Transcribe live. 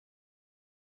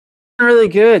Really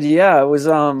good. Yeah, it was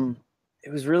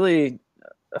really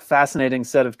a fascinating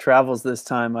set of travels this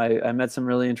time. I met some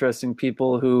really interesting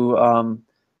people who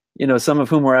some of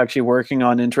whom were actually working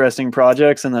on interesting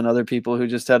projects, and then other people who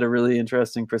just had a really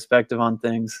interesting perspective on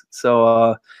things.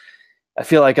 So I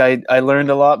feel like I learned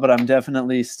a lot, but I'm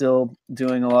definitely still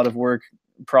doing a lot of work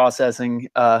processing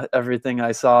everything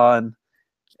I saw and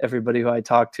everybody who I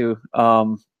talked to.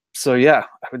 So yeah,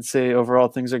 I would say overall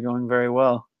things are going very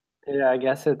well. Yeah, I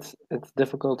guess it's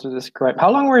difficult to describe. How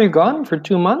long were you gone? For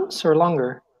 2 months or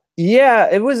longer? Yeah,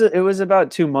 it was about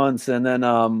 2 months, and then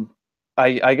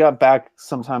I got back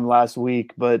sometime last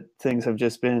week, but things have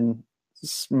just been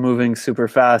moving super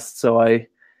fast, so I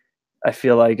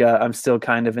feel like I'm still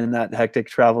kind of in that hectic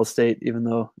travel state, even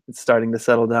though it's starting to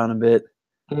settle down a bit.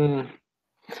 Mm.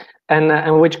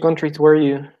 And which countries were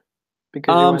you?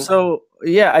 Because you went. So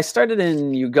yeah, I started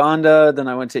in Uganda, then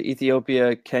I went to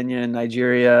Ethiopia, Kenya,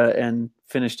 Nigeria, and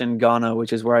finished in Ghana,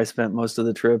 which is where I spent most of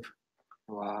the trip.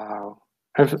 Wow.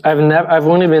 I've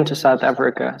only been to South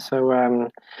Africa, so I'm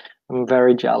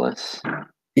very jealous.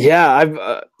 Yeah, I've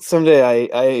someday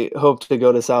I hope to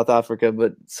go to South Africa,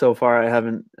 but so far I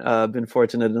haven't been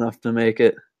fortunate enough to make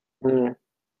it. Mm.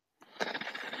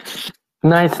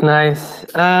 Nice, nice.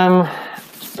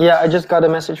 Yeah, I just got a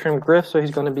message from Griff, so he's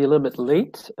going to be a little bit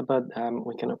late, but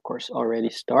we can of course already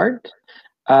start.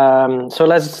 So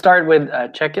let's start with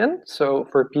check-in. So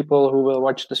for people who will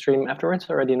watch the stream afterwards,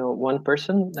 I already know one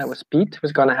person. That was Pete,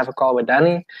 who's going to have a call with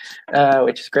Danny,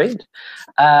 which is great.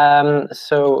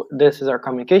 So this is our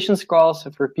communications call.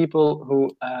 So for people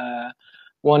who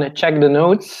want to check the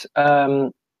notes,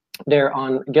 they're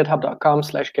on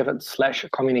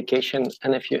github.com/git/communication.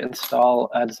 And if you install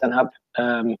the ZenHub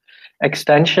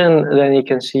extension, then you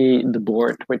can see the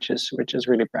board, which is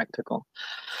really practical.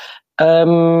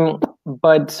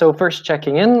 But so first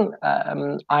checking in,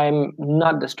 I'm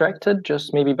not distracted,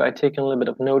 just maybe by taking a little bit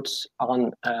of notes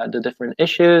on the different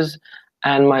issues.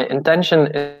 And my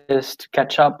intention is to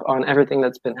catch up on everything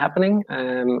that's been happening.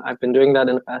 I've been doing that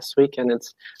in the past week, and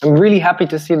I'm really happy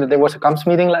to see that there was a comms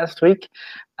meeting last week.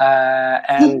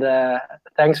 And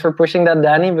thanks for pushing that,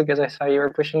 Danny, because I saw you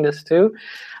were pushing this too.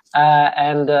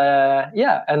 And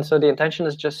so the intention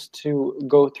is just to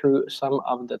go through some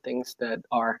of the things that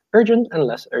are urgent and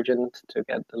less urgent to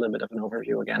get a little bit of an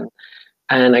overview again.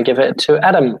 And I give it to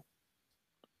Adam.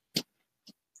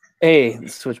 Hey,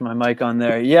 switch my mic on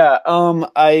there. Yeah,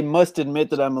 I must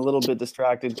admit that I'm a little bit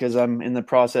distracted because I'm in the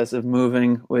process of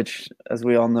moving, which, as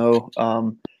we all know,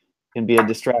 can be a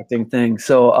distracting thing.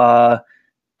 So I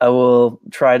will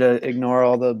try to ignore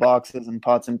all the boxes and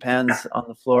pots and pans on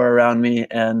the floor around me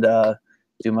and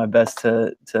do my best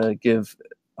to give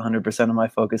 100% of my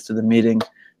focus to the meeting.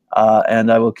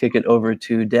 And I will kick it over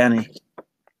to Danny.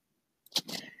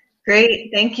 Great,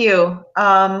 thank you.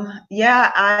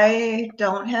 Yeah, I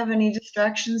don't have any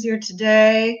distractions here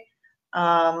today.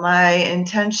 My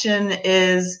intention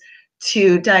is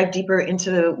to dive deeper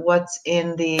into what's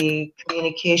in the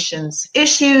communications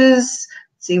issues,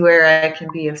 see where I can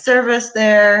be of service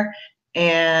there,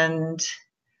 and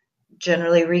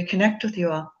generally reconnect with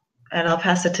you all. And I'll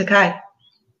pass it to Kai.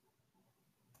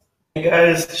 Hey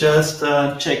guys, just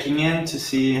checking in to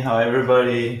see how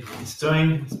everybody is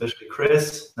doing, especially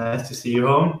Chris. Nice to see you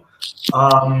home.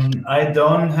 I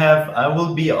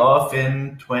will be off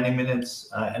in 20 minutes,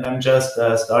 and I'm just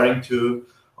starting to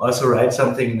also write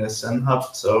something in the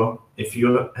ZenHub. So if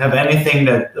you have anything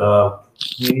that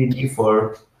you need me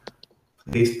for,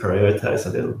 please prioritize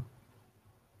a little.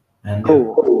 And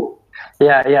cool.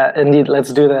 Yeah, indeed.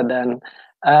 Let's do that then.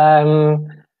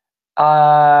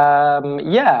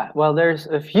 Yeah, well, there's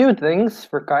a few things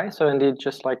for Kai, so indeed,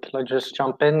 just just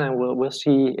jump in, and we'll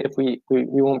see if we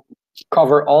won't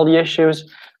cover all the issues,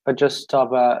 but just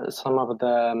some of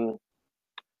the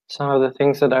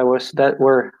things that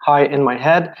were high in my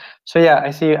head. So yeah,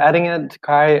 I see you adding it,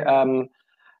 Kai.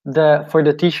 For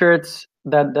the t-shirts,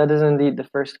 that is indeed the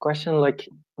first question. Like,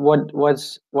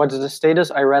 what's the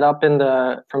status? I read up from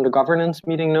the governance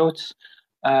meeting notes.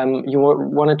 You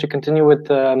wanted to continue with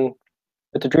the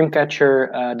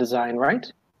Dreamcatcher design,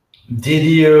 right? Did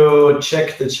you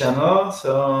check the channel?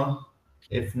 So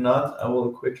if not, I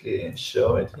will quickly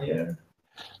show it here.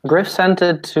 Griff sent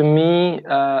it to me,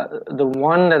 the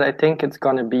one that I think it's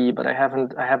gonna be, but I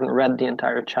haven't read the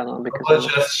entire channel because I'll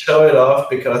just show it off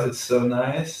because it's so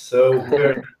nice. So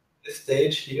we're at this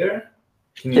stage here.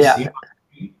 Can you see?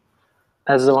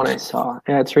 That's the one I saw.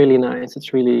 Yeah, it's really nice.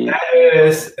 It's really. That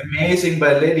is amazing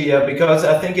by Lydia, because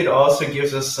I think it also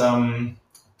gives us some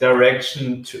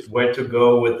direction to where to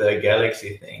go with the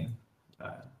Galaxy thing.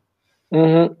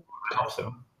 Mm-hmm. I hope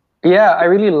so. Yeah, I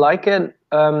really like it.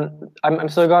 I'm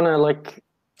still gonna like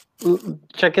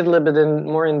check it a little bit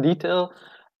more in detail.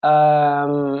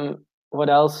 What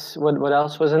else? What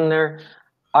else was in there?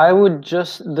 I would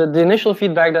just the initial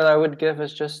feedback that I would give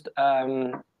is just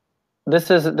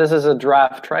this is a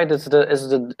draft, right? Is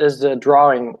the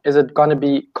drawing, is it gonna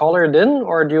be colored in,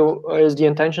 or is the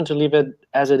intention to leave it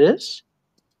as it is?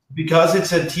 Because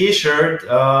it's a T-shirt,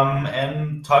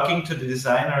 and talking to the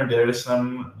designer, there are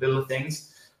some little things.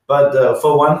 But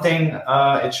for one thing,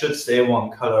 it should stay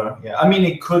one color. Yeah, I mean,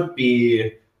 it could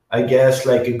be, I guess,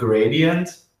 like a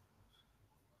gradient.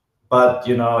 But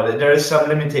you know, there are some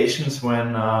limitations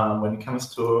when it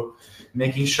comes to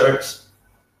making shirts.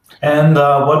 And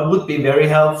what would be very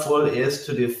helpful is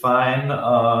to define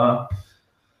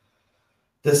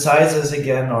the sizes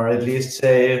again, or at least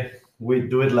say we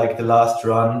do it like the last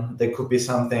run. There could be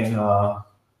something, I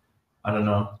don't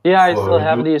know. Yeah, I still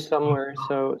have these somewhere,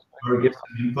 so or give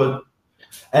some input.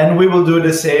 And we will do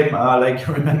the same. Like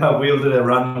remember, we'll do the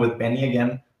run with Benny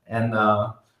again, and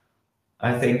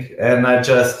I think, and I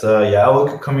just I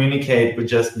will communicate. We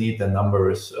just need the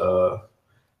numbers.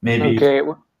 Maybe. Okay.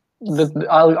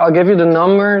 I'll give you the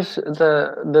numbers.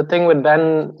 The thing with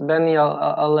Benny,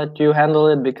 I'll let you handle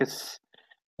it, because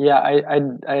yeah,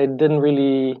 I didn't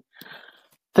really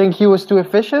think he was too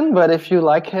efficient, but if you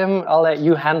like him, I'll let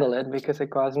you handle it, because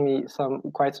it caused me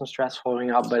quite some stress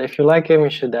following up. But if you like him, you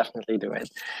should definitely do it.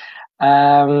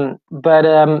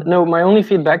 No, my only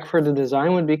feedback for the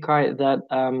design would be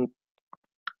that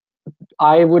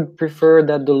I would prefer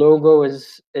that the logo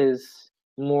is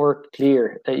more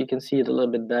clear, that you can see it a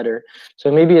little bit better.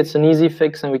 So maybe it's an easy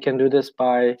fix, and we can do this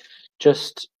by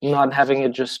just not having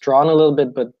it just drawn a little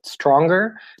bit, but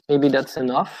stronger. Maybe that's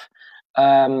enough.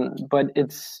 But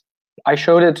I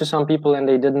showed it to some people, and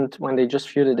they didn't, when they just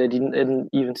viewed it, they didn't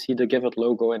even see the Give It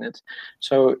logo in it.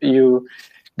 So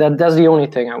that's the only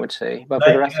thing I would say. But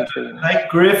for the rest, it's really nice. Like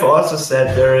Griff also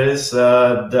said, there is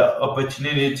the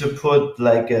opportunity to put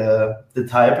like the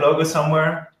type logo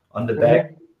somewhere on the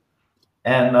back,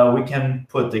 and we can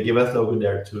put the Give It logo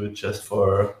there too, just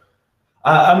for.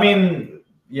 I mean,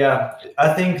 yeah,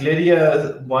 I think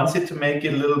Lydia wants it to make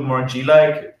it a little more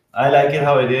G-like. I like it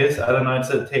how it is. I don't know, it's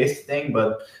a taste thing,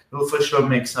 but we'll for sure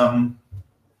make some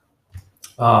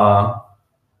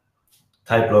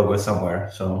type logo somewhere,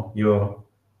 so you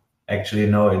actually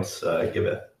know it's Give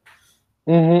It.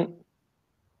 Mm-hmm.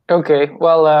 Okay,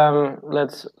 well,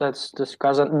 let's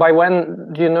discuss it. By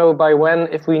when, do you know by when,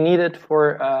 if we need it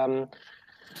for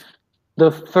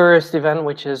the first event,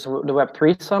 which is the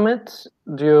Web3 Summit?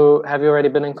 Have you already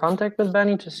been in contact with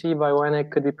Benny to see by when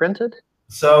it could be printed?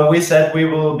 So we said we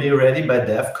will be ready by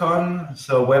DEF CON.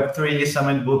 So Web3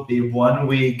 Summit would be 1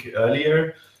 week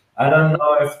earlier. I don't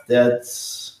know if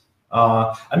that's.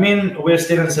 I mean, we're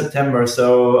still in September,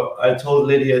 so I told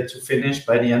Lydia to finish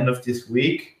by the end of this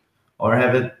week, or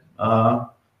have it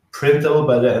printable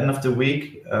by the end of the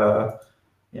week.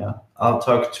 Yeah, I'll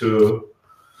talk to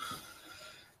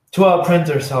our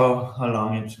printers how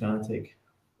long it's gonna take.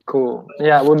 Cool.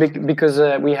 Yeah, well, because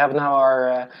we have now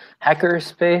our hacker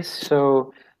space,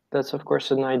 so that's of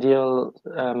course an ideal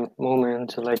moment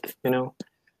to, like,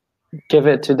 give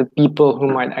it to the people who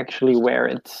might actually wear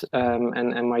it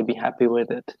and might be happy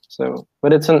with it. So,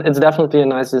 but it's definitely a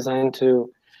nice design to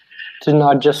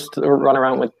not just run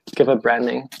around with Give It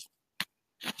branding.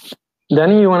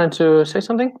 Danny, you wanted to say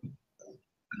something?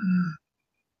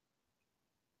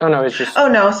 Oh no, it's just. Oh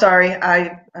no, sorry.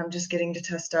 I'm just getting to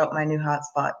test out my new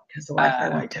hotspot because the Wi-Fi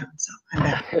went down. So I'm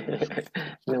back.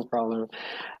 No problem.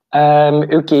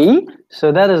 Okay,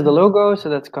 so that is the logo. So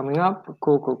that's coming up.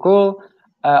 Cool.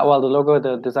 Well, the logo,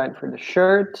 the design for the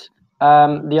shirt.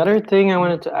 The other thing I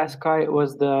wanted to ask Kai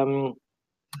was the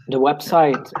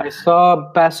website. I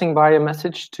saw passing by a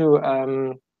message to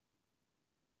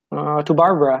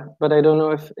Barbara, but I don't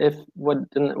know if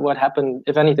what happened,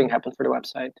 if anything happened for the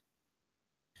website.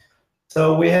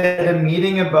 So we had a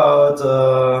meeting about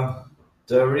the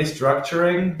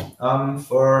restructuring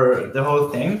for the whole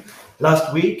thing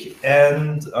last week,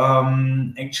 and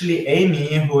actually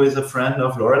Amy, who is a friend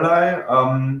of Lorelei,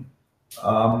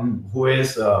 who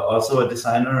is also a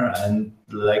designer and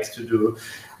likes to do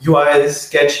UI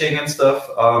sketching and stuff,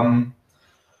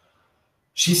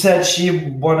 she said she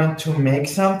wanted to make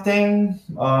something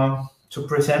to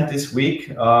present this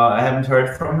week. I haven't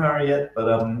heard from her yet, but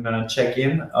I'm gonna check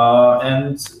in.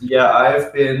 And yeah,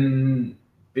 I've been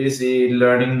busy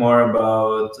learning more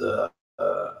about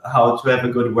how to have a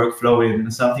good workflow in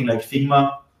something like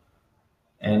Figma,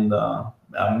 and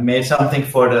made something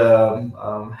for the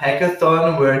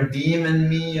hackathon where Deem and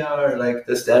me are like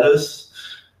the status.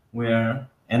 We're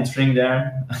entering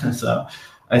there. So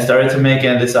I started to make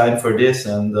a design for this,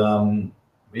 and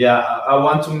yeah, I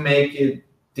want to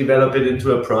develop it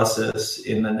into a process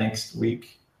in the next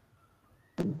week.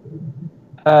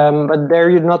 But there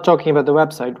you're not talking about the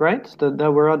website, right?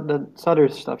 That's other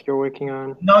stuff you're working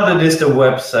on. No, that is the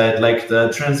website, like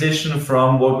the transition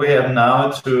from what we have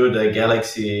now to the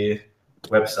Galaxy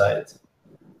website,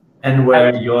 and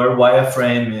where your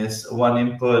wireframe is one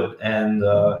input, and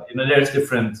there's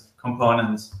different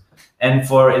components. And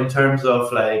in terms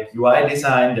of like UI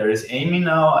design, there is Amy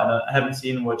now. I haven't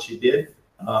seen what she did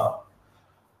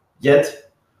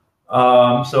yet.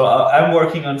 So I'm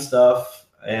working on stuff,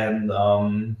 and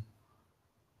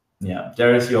yeah,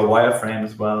 there is your wireframe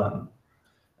as well. And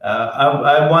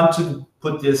I want to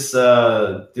put this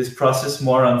this process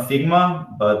more on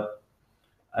Figma, but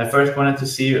I first wanted to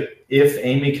see if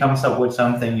Amy comes up with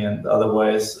something, and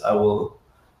otherwise I will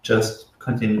just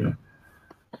continue.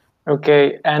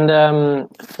 Okay, and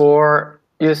for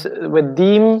you with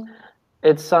Deem,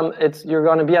 you're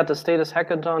going to be at the Status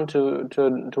Hackathon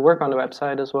to work on the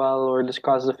website as well, or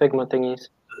discuss the Figma thingies.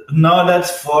 No,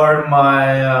 that's for my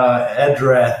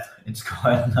Edrath. It's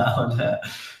called now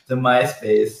the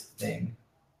MySpace thing.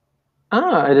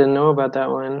 Ah, I didn't know about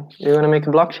that one. You're going to make a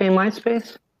blockchain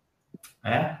MySpace?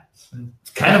 Yeah, it's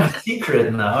kind of a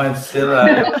secret now. It's still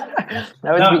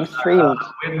now it's being streamed.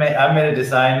 I made a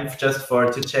design just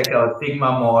to check out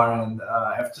Figma more, and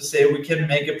I have to say we can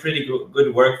make a pretty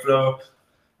good workflow.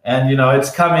 And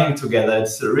it's coming together.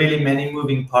 It's really many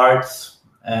moving parts,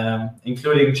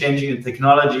 including changing the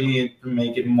technology to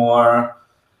make it more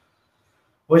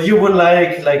what you would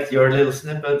like your little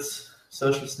snippets,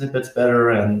 social snippets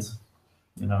better, and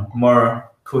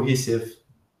more cohesive.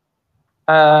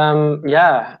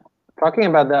 Yeah, talking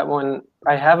about that one,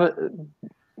 I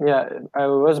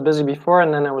was busy before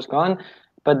and then I was gone.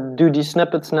 But do these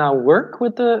snippets now work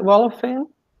with the Wall of Fame?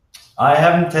 I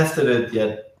haven't tested it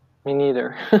yet. Me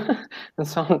neither.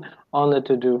 It's on the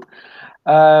to-do.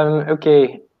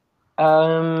 Okay.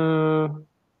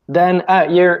 Then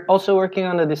you're also working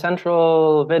on the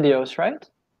Decentral videos, right?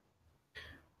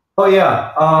 Oh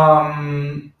yeah.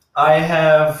 I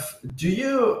have.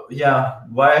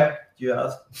 Why do you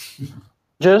ask?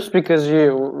 Just because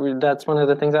that's one of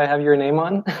the things I have your name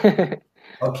on.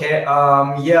 Okay.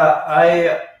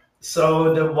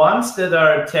 So the ones that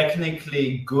are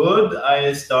technically good,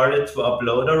 I started to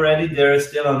upload already. They're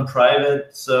still on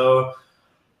private. So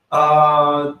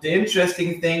the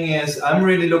interesting thing is I'm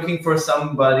really looking for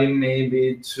somebody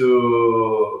maybe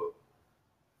to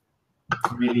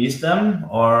release them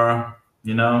or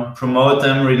promote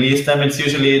them, release them. It's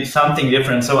usually something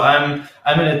different. So I'm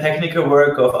in the technical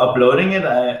work of uploading it.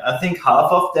 I think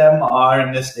half of them are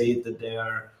in the state that they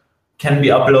can be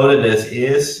uploaded as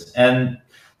is, and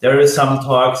there is some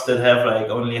talks that have like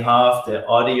only half the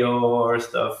audio or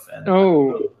stuff. And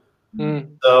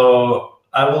so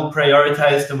I will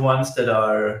prioritize the ones that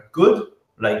are good,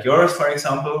 like yours, for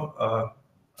example.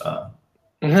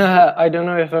 I don't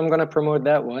know if I'm gonna promote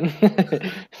that one,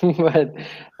 but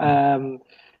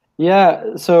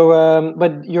yeah. So,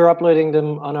 but you're uploading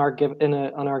them on our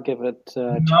Givit.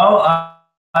 No,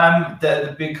 I'm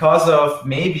because of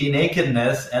maybe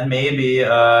nakedness and maybe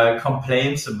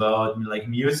complaints about like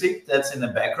music that's in the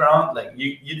background. Like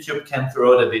YouTube can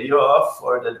throw the video off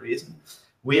for that reason.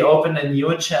 We opened a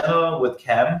new channel with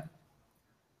Cam.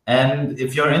 And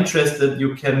if you're interested,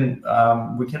 we can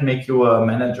make you a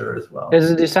manager as well.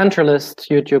 It's a decentralist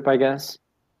YouTube, I guess.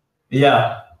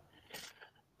 Yeah.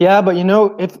 Yeah, but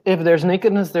if there's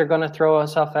nakedness, they're gonna throw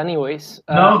us off anyways.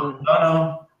 No.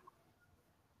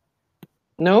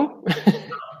 No?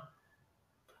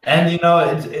 And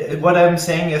what I'm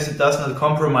saying is it does not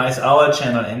compromise our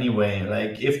channel anyway.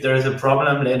 Like if there is a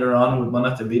problem later on with one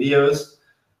of the videos,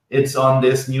 it's on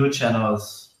this new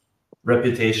channel's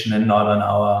reputation and not on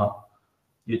our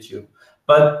YouTube.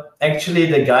 But actually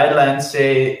the guidelines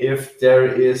say if there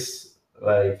is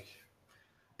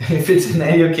if it's an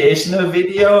educational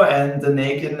video and the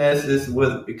nakedness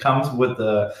becomes with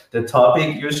the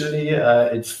topic, usually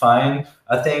it's fine.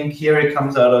 I think here it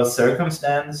comes out of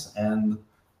circumstance and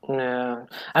yeah.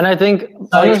 And I think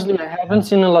honestly I haven't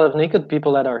seen a lot of naked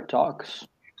people at our talks.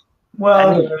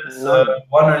 Well, there's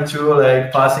one or two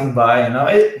like passing by,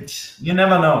 you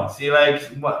never know. See,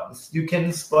 you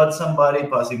can spot somebody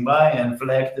passing by and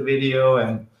flag the video,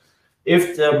 and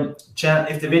if the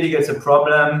video gets a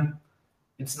problem,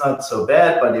 it's not so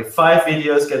bad. But if 5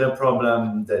 videos get a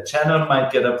problem, the channel might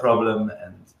get a problem,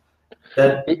 and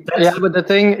that's yeah. But the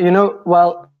thing,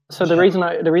 so the reason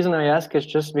I ask is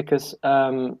just because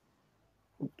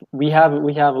we have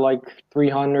like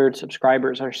 300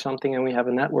 subscribers or something, and we have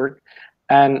a network,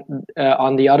 and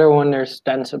on the other one there's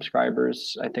 10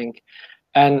 subscribers, I think.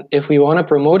 And if we want to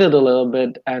promote it a little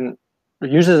bit and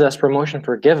use it as promotion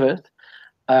for Giveth,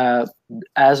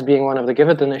 as being one of the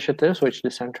Giveth initiatives, which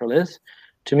Decentral is,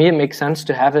 to me it makes sense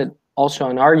to have it also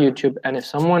on our YouTube. And if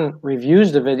someone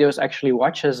reviews the videos, actually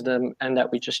watches them, and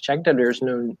that we just check that there's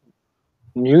no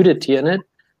nudity in it,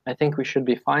 I think we should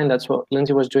be fine. That's what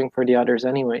Lindsay was doing for the others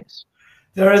anyways.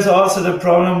 There is also the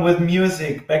problem with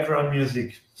music, background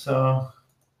music. So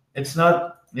it's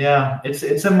not, yeah,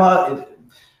 it's a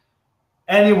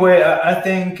anyway, I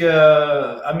think,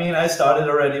 I mean, I started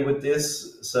already with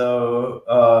this, so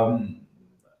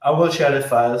I will share the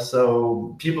files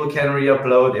so people can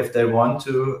re-upload if they want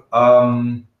to.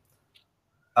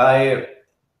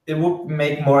 It would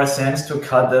make more sense to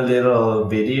cut a little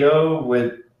video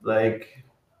with like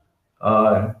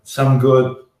some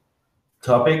good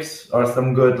topics or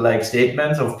some good like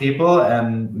statements of people,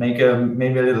 and make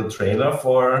maybe a little trailer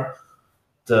for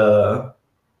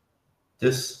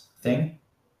this thing.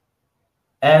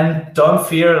 And don't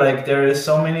fear, like there is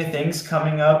so many things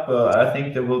coming up. I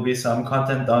think there will be some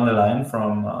content down the line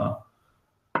from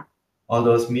all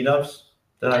those meetups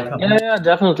that are coming. Yeah,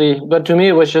 definitely. But to me,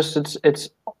 it was just it's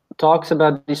talks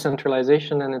about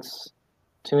decentralization, and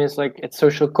to me it's like it's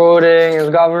social coding, it's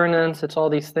governance, it's all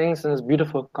these things, and it's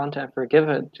beautiful content for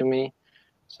Giveth to me.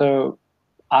 So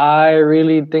I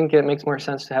really think it makes more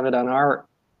sense to have it on our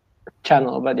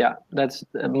channel. But yeah, that's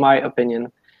my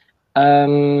opinion.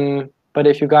 But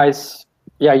if you guys,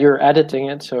 yeah, you're editing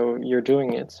it, so you're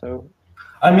doing it. So,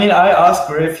 I mean, I asked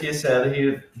Griff. He said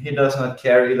he does not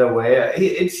care either way.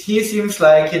 He seems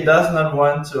like he does not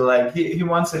want to, like he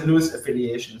wants a loose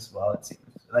affiliation as well. It seems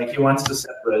like he wants to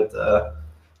separate the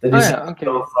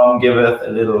from Giveth a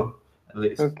little, at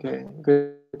least. Okay,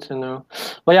 good to know.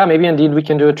 Well, yeah, maybe indeed we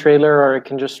can do a trailer, or I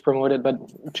can just promote it. But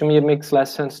to me, it makes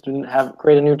less sense to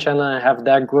create a new channel and have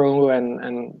that grow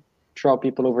and draw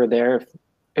people over there.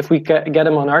 If we get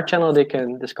them on our channel, they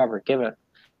can discover Giveth,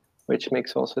 which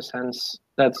makes also sense.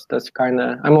 That's kind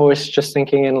of, I'm always just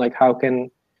thinking in like how can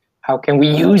we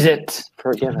use it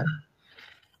for Giveth,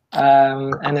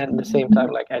 and at the same time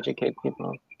like educate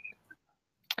people.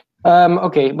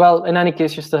 Okay, well, in any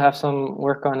case, you still have some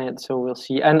work on it, so we'll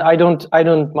see. And I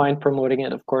don't mind promoting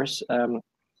it, of course,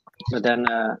 but then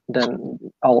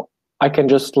I can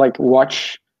just like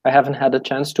watch. I haven't had a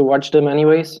chance to watch them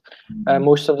anyways,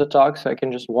 most of the talks. So I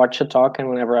can just watch a talk, and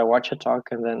whenever I watch a talk,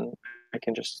 and then I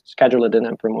can just schedule it in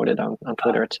and promote it on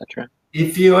Twitter, etc.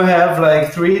 If you have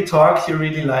like 3 talks you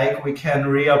really like, we can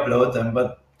re-upload them.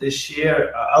 But this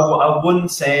year, I wouldn't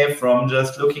say from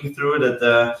just looking through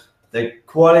that the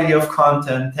quality of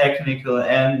content, technical,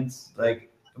 and like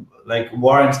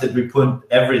warrants that we put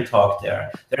every talk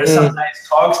there. There are some nice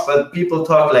talks, but people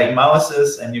talk like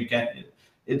mouses, and you can.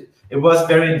 It was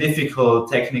very difficult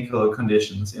technical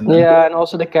conditions. Yeah, and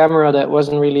also the camera that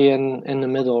wasn't really in the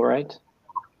middle, right?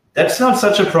 That's not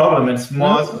such a problem. It's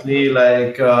mostly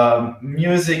like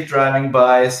music driving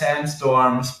by,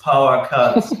 sandstorms, power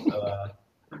cuts.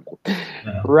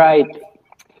 Right.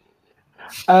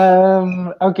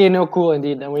 Okay, no, cool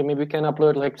indeed. Then we maybe can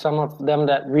upload like some of them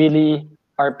that really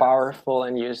are powerful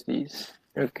and use these.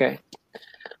 Okay.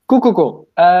 Cool.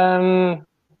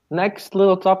 Next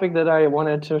little topic that I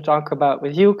wanted to talk about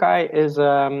with you, Kai, is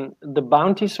the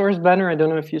bounty source banner. I don't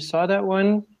know if you saw that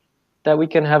one, that we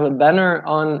can have a banner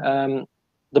on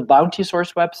the bounty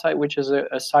source website, which is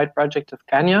a side project of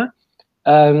Kenya.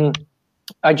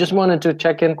 I just wanted to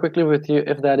check in quickly with you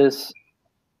if that is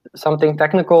something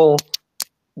technical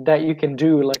that you can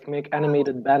do, like make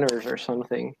animated banners or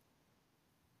something.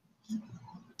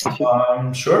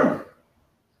 Sure.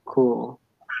 Cool.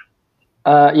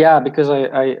 Yeah, because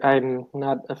I'm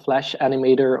not a Flash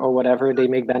animator or whatever they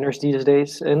make banners these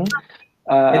days in.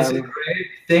 It's a great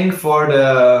thing for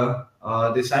the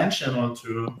design channel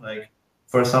to, like,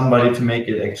 for somebody to make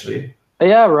it actually.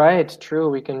 Yeah, right. True.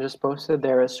 We can just post it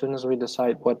there as soon as we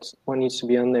decide what needs to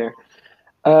be on there.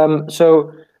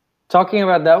 So talking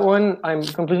about that one, I'm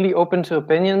completely open to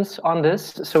opinions on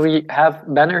this. So we have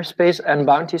Banner Space and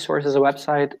Bounty Source as a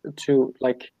website to,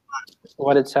 like,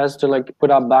 what it says to like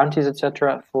put up bounties,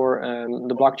 etc. for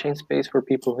the blockchain space for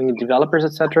people who need developers,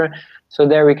 etc. So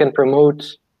there we can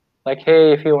promote, like,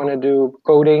 hey, if you want to do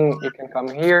coding, you can come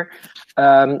here.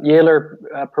 Yailer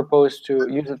proposed to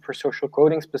use it for social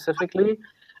coding specifically.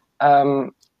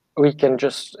 We can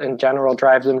just, in general,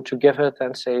 drive them to Giveth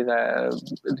and say that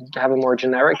have a more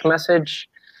generic message.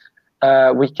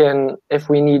 We can, if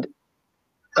we need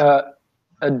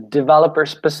a developer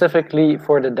specifically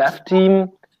for the dev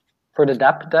team, for the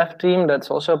DApp dev team, that's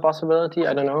also a possibility.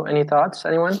 I don't know. Any thoughts,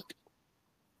 anyone?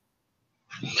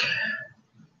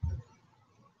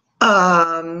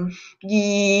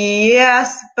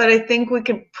 Yes, but I think we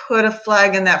could put a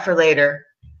flag in that for later.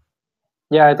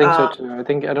 Yeah, I think so too.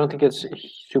 I don't think it's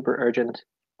super urgent.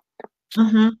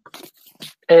 Mm-hmm.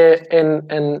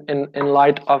 In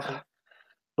light of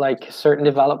like certain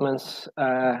developments,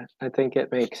 I think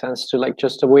it makes sense to like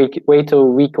just wait a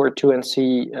week or two and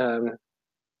see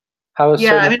how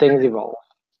certain things evolve.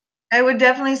 I would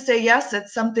definitely say yes,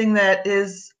 it's something that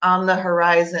is on the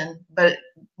horizon, but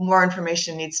more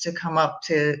information needs to come up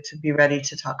to be ready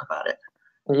to talk about it.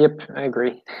 Yep, I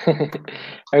agree.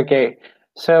 Okay,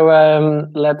 so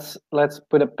let's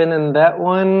put a pin in that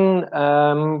one.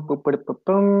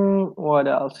 What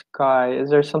else, Kai? Is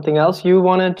there something else you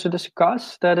wanted to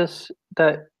discuss that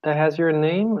has your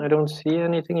name? I don't see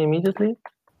anything immediately.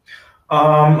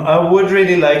 I would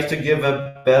really like to give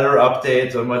a better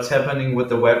update on what's happening with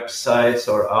the websites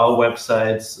or our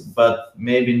websites, but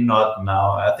maybe not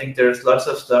now. I think there's lots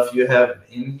of stuff you have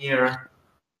in here.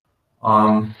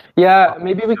 Yeah,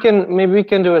 maybe we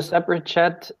can do a separate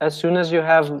chat as soon as you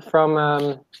have from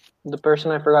the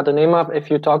person I forgot the name of.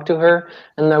 If you talk to her,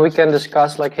 and then we can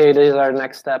discuss like, hey, these are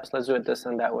next steps. Let's do it this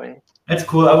and that way. It's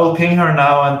cool. I will ping her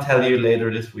now and tell you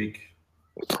later this week.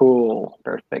 Cool,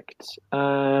 perfect.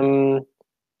 And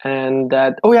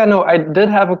that. Oh yeah, no, I did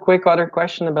have a quick other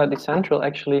question about Decentral.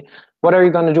 Actually, what are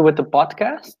you going to do with the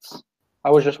podcasts?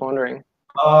 I was just wondering.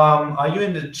 Are you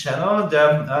in the channel?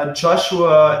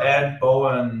 Joshua and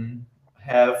Bowen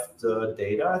have the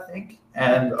data, I think,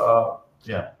 and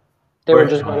yeah. They were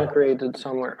just going to create it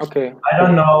somewhere. Okay. I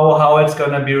don't know how it's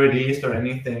going to be released or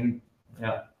anything.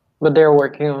 Yeah. But they're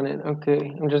working on it.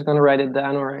 Okay, I'm just going to write it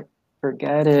down. All right.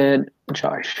 Forget it.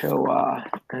 Joshua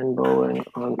and Bowen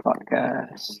on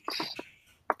podcasts.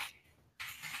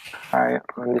 Hi,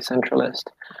 on Decentralist.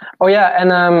 Oh yeah,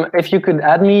 and if you could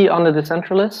add me on the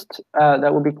Decentralist,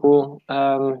 that would be cool.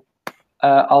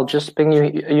 I'll just ping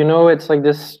you. You know, it's like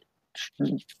this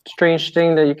strange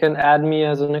thing that you can add me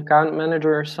as an account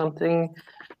manager or something,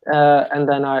 and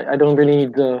then I don't really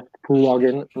need the full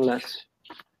login unless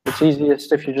it's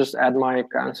easiest if you just add my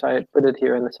account. So I put it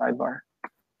here in the sidebar.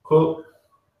 Cool.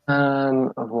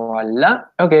 Voila.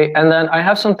 Okay, and then I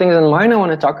have some things in mind I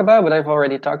want to talk about, but I've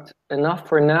already talked enough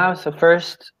for now. So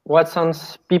first, what's on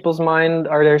people's mind?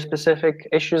 Are there specific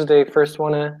issues they first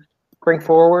want to bring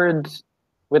forward?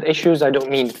 With issues, I don't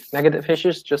mean negative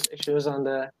issues, just issues on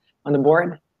the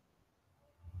board.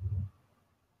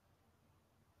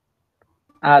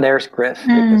 Ah, there's Griff,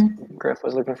 because Griff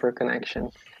was looking for a connection.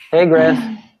 Hey, Griff.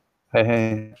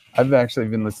 Hey. I've actually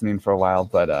been listening for a while,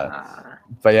 but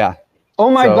yeah. Oh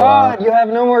my God, you have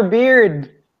no more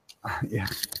beard. Yeah.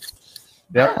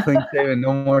 Yep, clean shaven,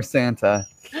 no more Santa.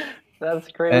 That's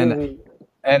crazy.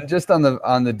 And just on the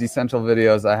Decentral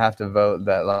videos, I have to vote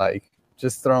that like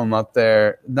just throw them up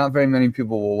there. Not very many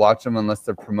people will watch them unless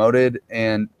they're promoted,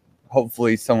 and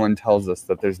hopefully someone tells us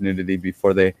that there's nudity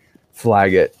before they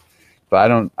flag it. But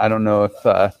I don't know if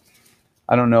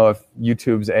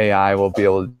YouTube's AI will be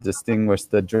able to distinguish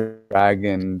the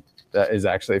dragon that is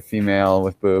actually a female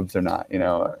with boobs or not. You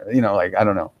know, like I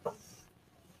don't know.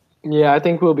 Yeah, I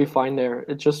think we'll be fine there.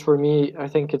 It's just for me, I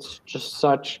think it's just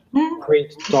such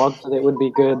great dogs that it would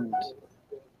be good.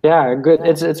 Yeah, good.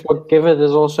 It's what Giveth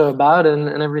is also about, and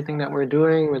everything that we're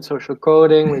doing with social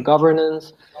coding, with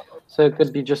governance. So it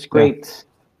could be just great,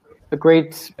 a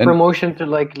great promotion to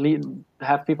like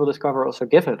have people discover also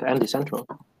Giveth and Decentral.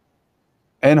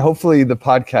 And hopefully the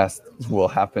podcast will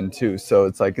happen too. So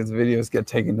it's like as videos get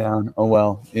taken down, oh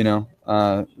well,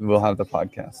 we'll have the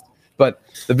podcast. But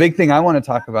the big thing I want to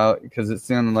talk about, because it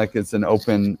sounded like it's an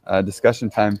open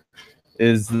discussion time,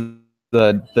 is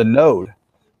the node.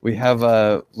 We have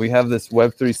this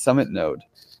Web3 Summit node.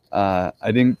 I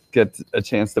didn't get a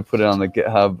chance to put it on the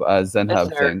GitHub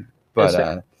ZenHub thing,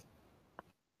 but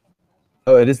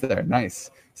oh, it is there.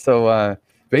 Nice. So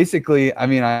basically, I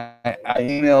mean, I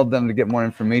emailed them to get more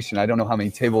information. I don't know how many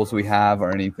tables we have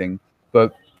or anything,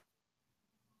 but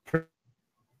pretty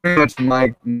much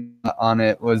my on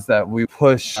it was that we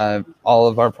push all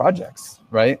of our projects,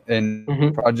 right?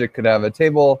 And project could have a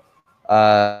table.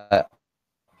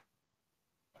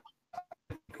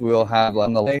 We'll have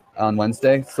on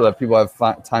Wednesday so that people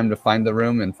have time to find the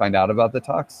room and find out about the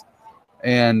talks.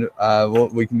 And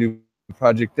we can do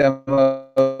project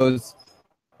demos,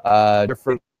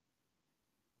 different.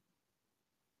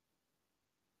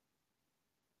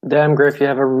 Damn, Griff, you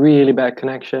have a really bad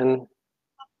connection.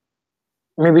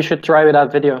 Maybe you should try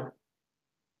without video.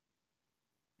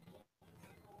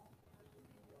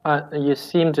 You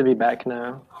seem to be back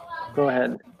now. Go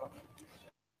ahead.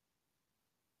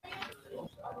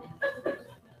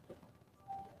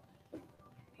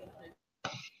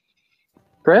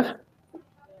 Griff?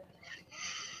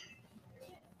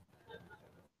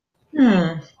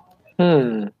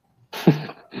 Hmm.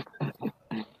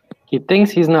 He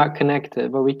thinks he's not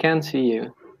connected, but we can see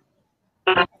you.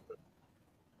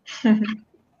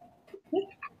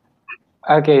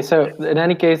 Okay, so in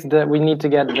any case, we need to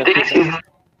get the feedback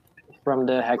from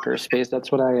the hackerspace.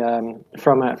 That's what I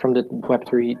from the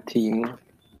Web3 team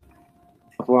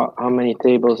of how many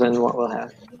tables and what we'll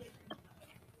have.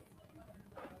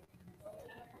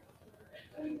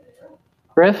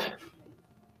 Griff?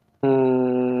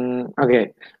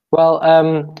 Okay.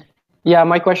 Well, yeah,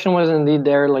 my question was indeed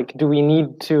there, like, do we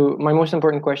need to, my most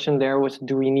important question there was,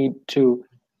 do we need to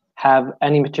have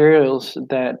any materials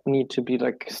that need to be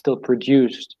like still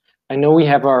produced? I know we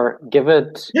have our Give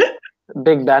It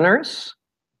big banners.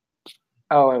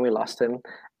 Oh, and we lost him.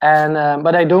 And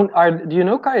but I don't, do you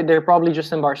know, Kai, they're probably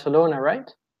just in Barcelona,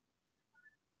 right?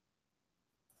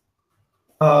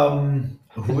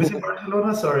 Who is in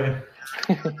Barcelona? Sorry.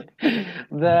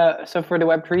 So for the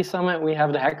Web3 Summit, we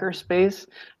have the hackerspace,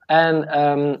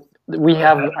 and we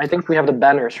have, I think we have the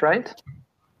banners, right?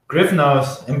 Griff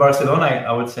knows in Barcelona,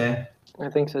 I would say. I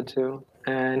think so too.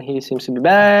 And he seems to be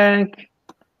back.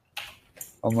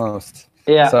 Almost.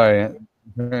 Yeah. Sorry.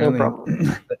 No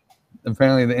problem.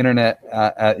 Apparently the internet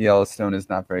at Yellowstone is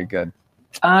not very good.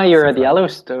 Ah, you're at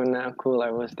Yellowstone now. Cool.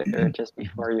 I was there just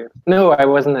before you. No, I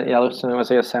wasn't at Yellowstone. I was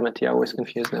at Yosemite. I was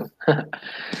confused now.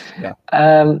 Yeah.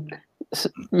 So,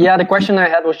 yeah, the question I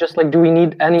had was just like, do we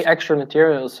need any extra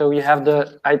materials? So you have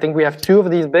I think we have 2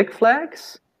 of these big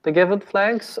flags, the Give It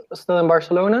flags, still in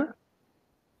Barcelona,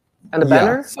 and the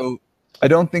banner. So I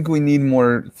don't think we need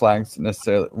more flags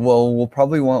necessarily. Well, we'll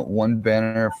probably want 1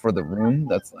 banner for the room.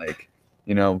 That's like,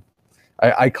 you know,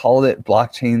 I called it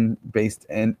blockchain-based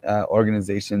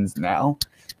organizations now,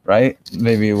 right?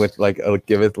 Maybe with like a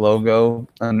Give It logo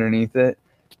underneath it.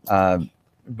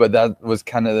 But that was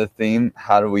kind of the theme.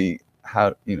 How do we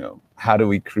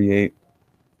create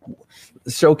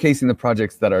showcasing the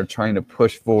projects that are trying to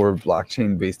push forward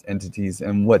blockchain-based entities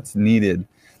and what's needed?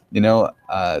 You know,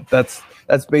 that's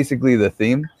basically the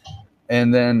theme.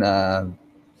 And then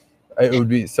it'd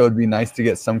be nice to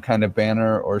get some kind of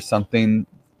banner or something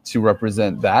to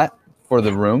represent that for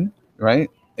the room, right?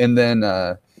 And then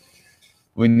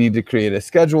we need to create a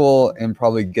schedule and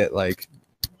probably get like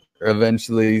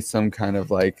eventually some kind of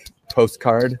like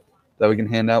postcard that we can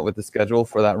hand out with the schedule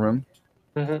for that room.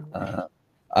 Mm-hmm.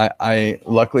 I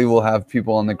luckily will have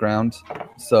people on the ground,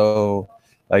 so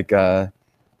like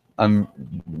I'm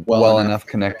well enough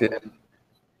connected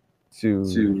to.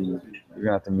 You're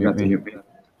gonna have to mute me.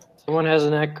 Someone has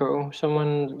an echo.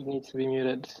 Someone needs to be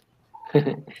muted.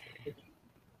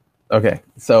 Okay,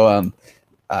 so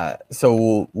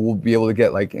so we'll be able to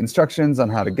get like instructions on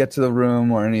how to get to the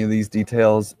room or any of these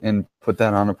details and put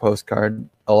that on a postcard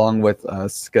along with a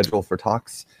schedule for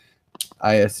talks.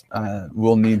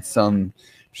 We'll need some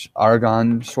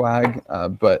Argon swag,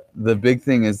 but the big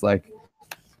thing is like,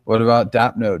 what about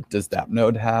DAppNode? Does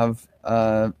DAppNode have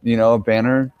a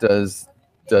banner? Does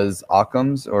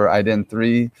Occam's or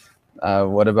IDEN3?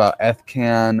 What about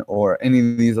Ethcan or any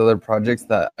of these other projects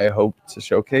that I hope to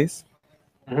showcase?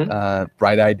 Mm-hmm.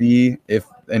 Bright ID, if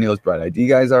any of those Bright ID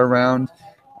guys are around.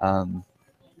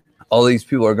 All these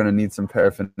people are going to need some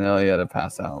paraphernalia to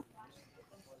pass out.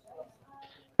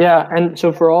 Yeah, and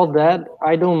so for all that,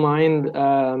 I don't mind.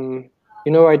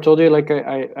 I told you like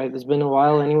it's been a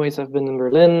while. Anyways, I've been in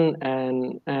Berlin,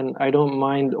 and I don't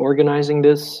mind organizing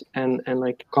this and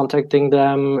like contacting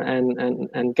them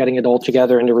and getting it all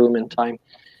together in the room in time,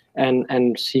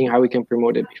 and seeing how we can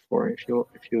promote it before if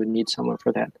you need someone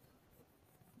for that.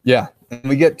 Yeah, and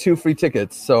we get 2 free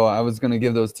tickets. So I was going to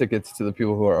give those tickets to the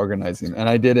people who are organizing, and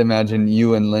I did imagine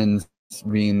you and Lynn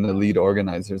being the lead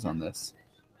organizers on this.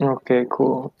 Okay,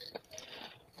 cool.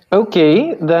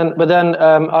 Okay, then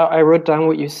I wrote down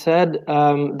what you said.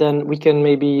 Then we can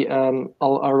maybe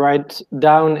I'll write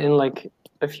down in like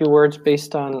a few words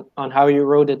based on how you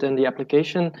wrote it in the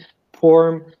application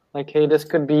form. Like, hey, this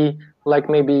could be like,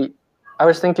 maybe I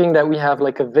was thinking that we have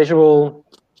like a visual.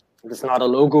 It's not a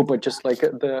logo, but just like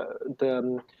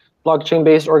the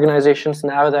blockchain-based organizations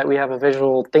now that we have a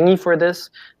visual thingy for this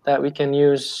that we can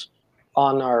use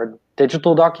on our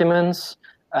digital documents.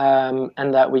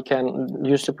 And that we can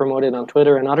use to promote it on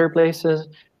Twitter and other places,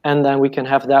 and then we can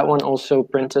have that one also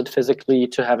printed physically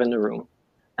to have in the room.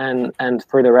 And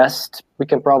for the rest, we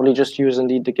can probably just use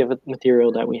indeed the Give It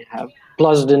material that we have,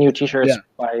 plus the new T-shirts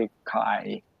by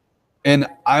Kai. And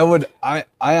I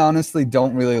honestly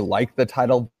don't really like the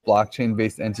title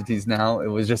blockchain-based entities now. It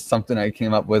was just something I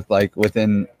came up with like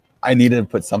I needed to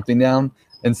put something down,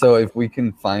 and so if we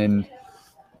can find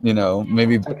you know,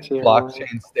 maybe Sexier.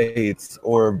 blockchain states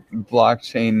or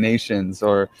blockchain nations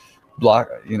or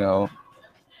blockchain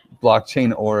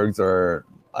orgs, or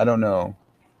I don't know,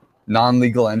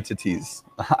 non-legal entities.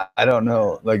 I don't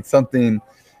know, like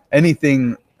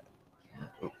anything.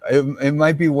 It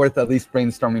might be worth at least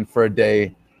brainstorming for a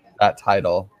day that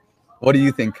title. What do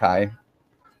you think, Kai?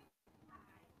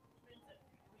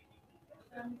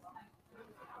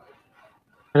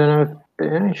 I don't know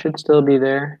if it should still be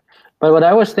there. But what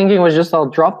I was thinking was just I'll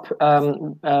drop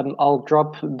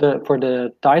the for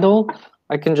the title.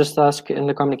 I can just ask in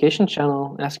the communication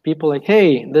channel, ask people like,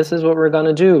 hey, this is what we're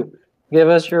gonna do. Give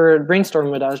us your brainstorm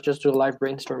with us. Just do a live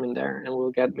brainstorming there, and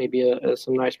we'll get maybe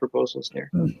some nice proposals there.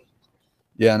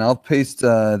 Yeah, and I'll paste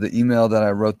the email that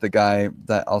I wrote the guy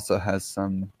that also has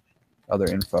some other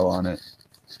info on it.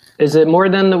 Is it more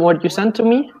than what you sent to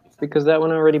me? Because that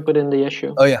one I already put in the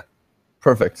issue. Oh yeah,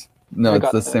 perfect. No, I it's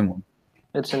got the that. same one.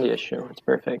 It's in the issue. It's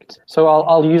perfect. So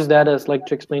I'll use that as like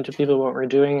to explain to people what we're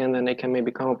doing, and then they can maybe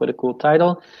come up with a cool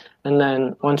title. And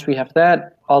then once we have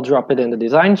that, I'll drop it in the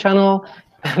design channel,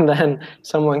 and then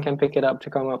someone can pick it up to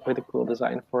come up with a cool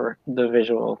design for the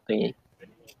visual thingy.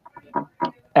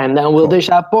 And then we'll dish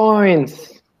out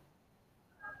points.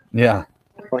 Yeah.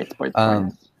 Points.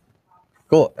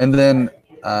 Cool. And then,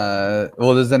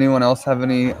 well, does anyone else have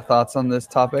any thoughts on this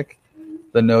topic?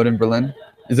 The Node in Berlin?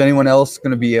 Is anyone else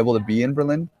going to be able to be in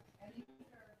Berlin?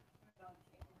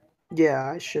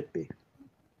 Yeah, I should be.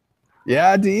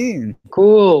 Yeah, Dean.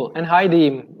 Cool. And hi,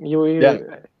 Deem. Yeah.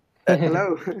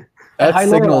 Hello. That Hi,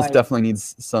 Signals Lorelai. definitely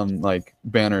needs some like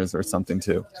banners or something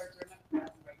too.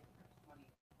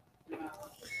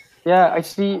 Yeah, I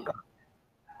see.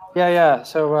 Yeah.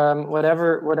 So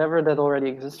whatever that already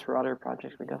exists for other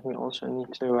projects, we definitely also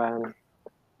need to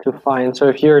find. So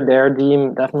if you're there,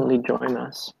 Deem, definitely join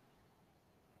us.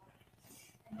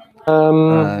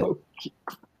 I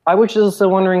was just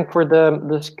wondering for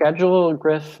the schedule,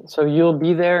 Griff. So you'll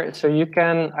be there, so you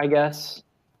can, I guess,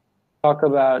 talk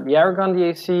about the Aragon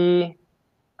DAC.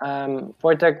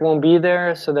 Wojtek won't be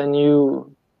there, so then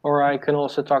you or I can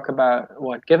also talk about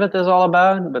what Giveth is all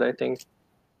about. But I think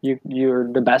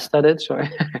you're the best at it, so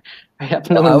I have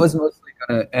no. I was mostly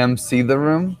gonna MC the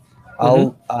room.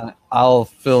 I'll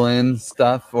fill in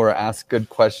stuff or ask good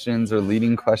questions or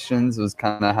leading questions. Was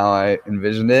kind of how I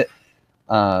envisioned it.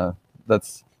 But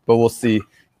we'll see.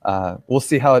 We'll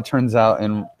see how it turns out,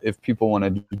 and if people want to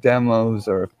do demos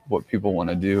or what people want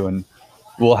to do, and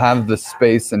we'll have the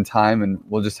space and time, and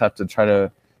we'll just have to try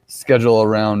to schedule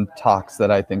around talks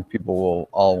that I think people will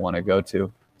all want to go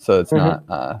to. So it's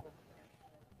not.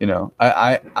 You know,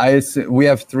 we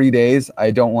have 3 days.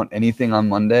 I don't want anything on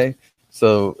Monday.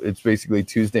 So it's basically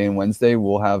Tuesday and Wednesday.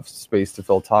 We'll have space to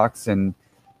fill talks, and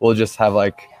we'll just have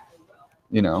like,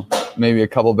 you know, maybe a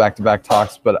couple back-to-back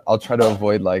talks, but I'll try to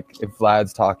avoid like if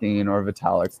Vlad's talking or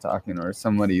Vitalik's talking or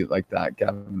somebody like that,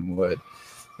 Gavin Wood,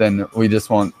 then we just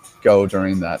won't go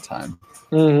during that time.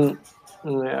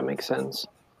 Yeah, makes sense.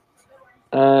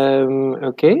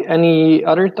 Okay, any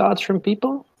other thoughts from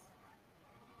people?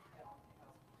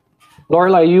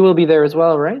 Lorelai, you will be there as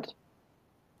well, right?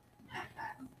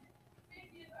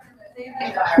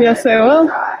 Yes, I will.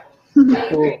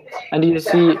 Cool. And do you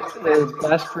see a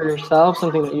task for yourself,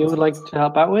 something that you would like to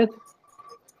help out with?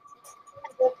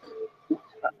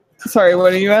 Sorry,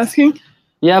 what are you asking?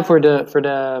 Yeah, for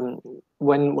the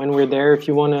when we're there, if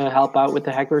you want to help out with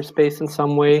the hackerspace in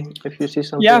some way, if you see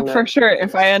something. Yeah, for sure.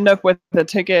 If I end up with the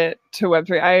ticket to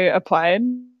Web3, I applied,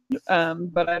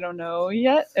 but I don't know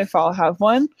yet if I'll have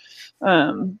one.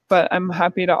 But I'm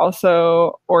happy to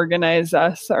also organize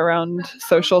us around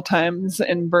social times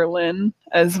in Berlin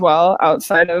as well,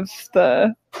 outside of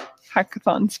the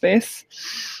hackathon space.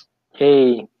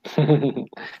 Hey,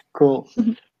 cool.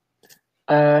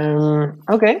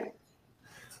 Okay.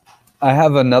 I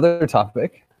have another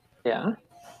topic. Yeah.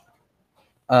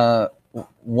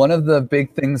 One of the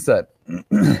big things that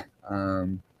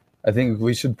I think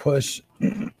we should push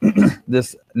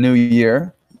this new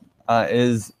year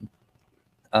is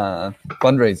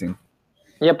fundraising.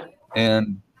 Yep.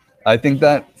 And I think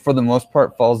that for the most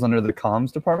part falls under the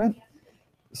comms department.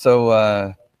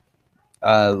 So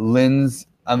Lynn's,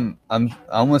 I'm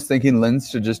almost thinking Lynn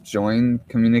should just join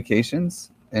communications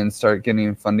and start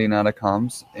getting funding out of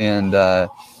comms. And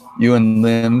you and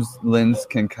Lynn's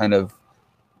can kind of,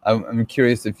 I'm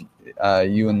curious if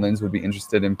you and Lynn's would be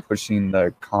interested in pushing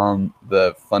the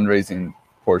fundraising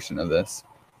portion of this.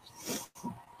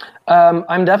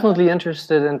 I'm definitely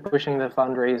interested in pushing the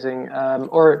fundraising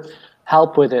or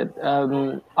help with it.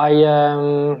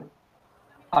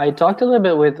 I talked a little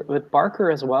bit with Parker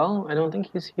as well. I don't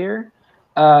think he's here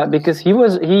because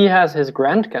he has his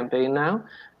grant campaign now,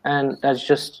 and that's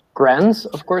just grants,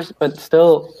 of course, but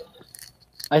still,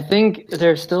 I think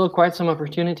there's still quite some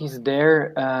opportunities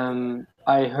there.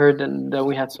 I heard that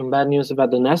we had some bad news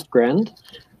about the Nest grant,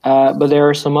 but there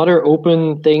are some other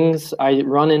open things. I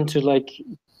run into like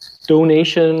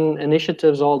donation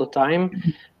initiatives all the time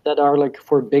that are like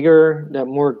for bigger, that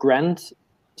more grant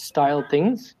style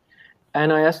things.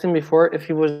 And I asked him before if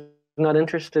he was not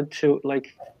interested to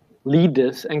like lead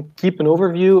this and keep an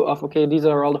overview of, okay, these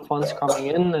are all the funds coming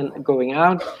in and going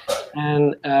out,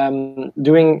 and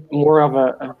doing more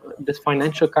of this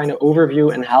financial kind of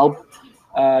overview and help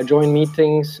join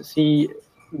meetings,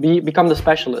 become the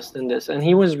specialist in this. And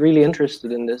he was really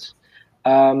interested in this.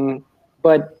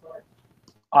 But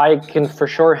I can for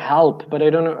sure help, but I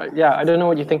don't know. Yeah, I don't know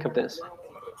what you think of this,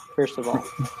 first of all.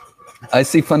 I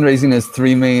see fundraising as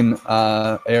three main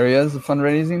areas of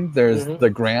fundraising. There's the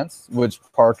grants, which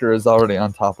Parker is already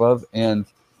on top of, and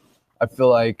I feel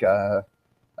like I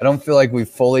don't feel like we've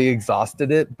fully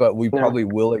exhausted it, but we probably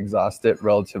will exhaust it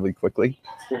relatively quickly.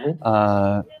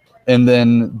 And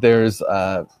then there's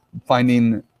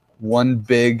finding one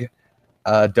big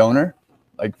donor,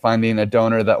 like finding a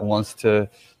donor that wants to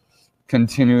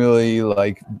continually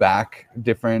like back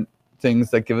different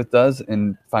things that Giveth does,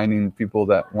 and finding people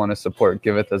that want to support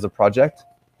Giveth as a project.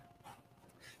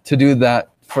 To do that,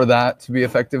 for that to be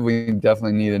effective, we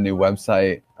definitely need a new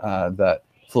website that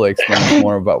fully explains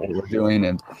more about what we're doing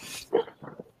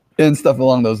and stuff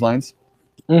along those lines.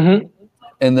 And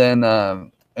then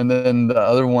the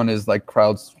other one is like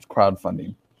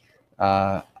crowdfunding.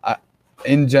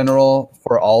 In general,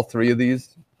 for all three of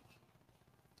these,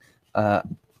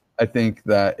 I think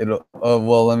that it'll.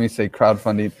 Well, let me say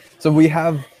crowdfunding. So we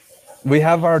have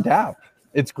our DApp.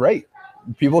 It's great.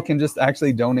 People can just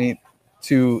actually donate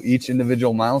to each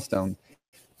individual milestone.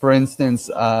 For instance,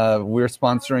 we're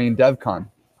sponsoring DevCon,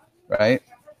 right?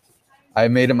 I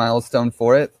made a milestone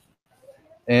for it,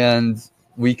 and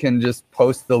we can just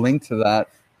post the link to that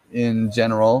in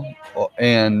general,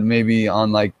 and maybe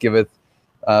on like Giveth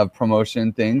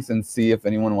promotion things, and see if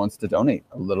anyone wants to donate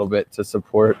a little bit to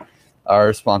support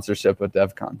our sponsorship at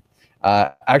DevCon.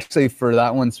 Actually, for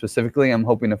that one specifically, I'm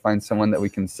hoping to find someone that we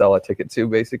can sell a ticket to,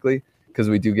 basically, because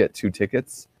we do get 2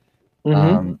 tickets.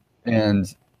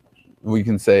 And we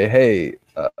can say, hey,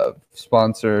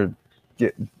 sponsor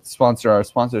our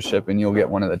sponsorship, and you'll get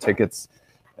one of the tickets,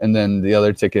 and then the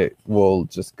other ticket will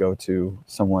just go to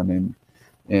someone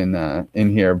in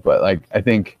here. But like, I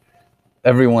think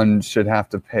everyone should have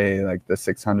to pay like the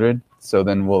 600. So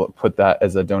then we'll put that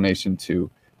as a donation to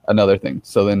another thing.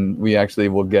 So then we actually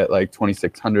will get like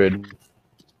 2,600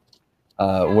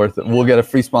 worth. We'll get a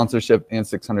free sponsorship and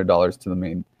 $600 to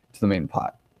the main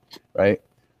pot, right?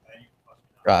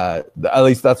 At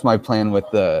least that's my plan with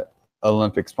the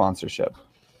Olympic sponsorship.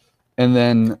 And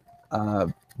then,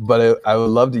 but I would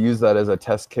love to use that as a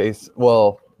test case.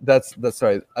 Well, that's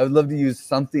right. I would love to use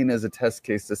something as a test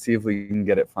case to see if we can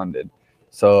get it funded.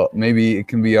 So maybe it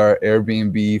can be our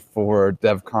Airbnb for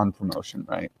DevCon promotion,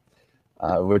 right?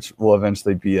 Which will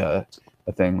eventually be a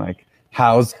thing. Like,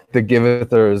 house the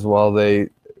Givethers while they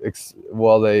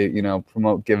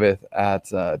promote Giveth at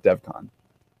DevCon,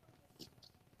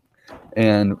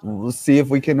 and we'll see if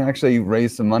we can actually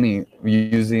raise some money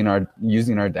using our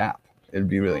DApp. It'd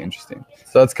be really interesting.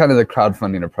 So that's kind of the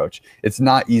crowdfunding approach. It's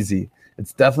not easy.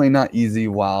 It's definitely not easy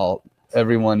while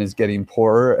everyone is getting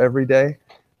poorer every day,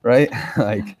 right?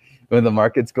 Like when the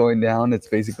market's going down, it's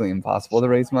basically impossible to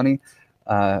raise money.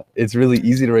 It's really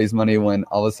easy to raise money when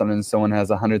all of a sudden someone has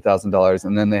 $100,000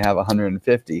 and then they have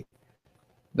 150.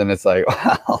 Then it's like,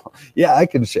 wow, yeah, I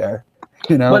can share.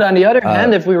 But on the other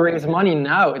hand, if we raise money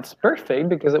now, it's perfect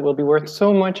because it will be worth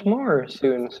so much more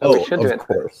soon. So we should do it.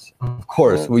 Of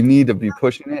course, we need to be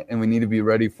pushing it, and we need to be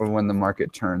ready for when the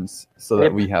market turns, so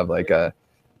that we have like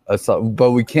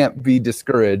but we can't be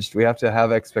discouraged. We have to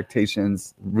have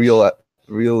expectations,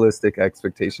 realistic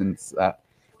expectations that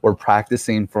we're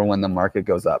practicing for when the market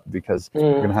goes up, because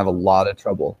we're going to have a lot of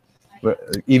trouble.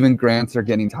 But even grants are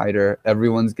getting tighter.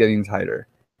 Everyone's getting tighter.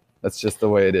 That's just the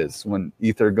way it is. When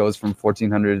Ether goes from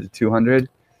 1,400 to 200,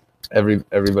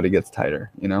 everybody gets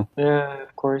tighter, Yeah,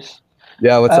 of course.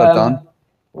 Yeah, what's up,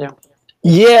 Don?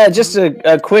 Yeah, just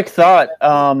a quick thought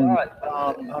on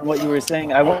what you were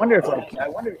saying. I wonder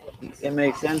if it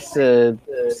makes sense to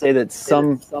say that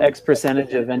some X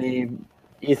percentage of any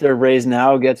Ether raised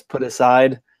now gets put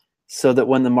aside, so that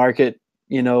when the market,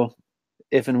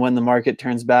 if and when the market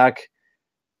turns back,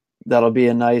 that'll be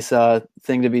a nice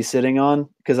thing to be sitting on.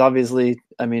 Because obviously,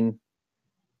 I mean,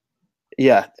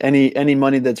 yeah, any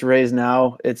money that's raised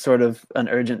now, it's sort of an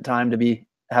urgent time to be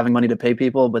having money to pay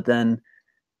people, but then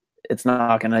it's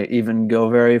not going to even go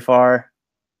very far.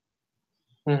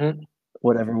 Mm-hmm.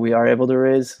 whatever we are able to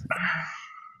raise.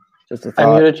 Just a I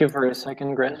thought. muted you for a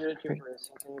second, Griff.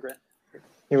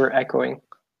 You were echoing.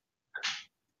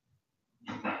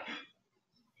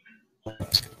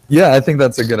 Yeah, I think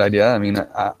that's a good idea. I mean,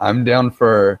 I'm down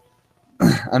for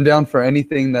I'm down for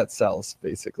anything that sells,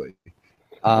 basically.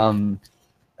 In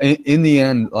the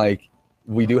end, like,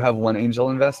 we do have one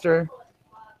angel investor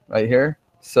right here,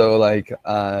 so like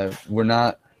we're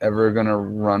not ever gonna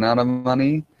run out of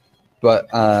money,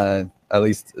 but at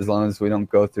least as long as we don't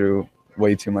go through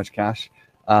way too much cash,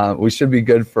 we should be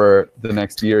good for the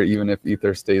next year, even if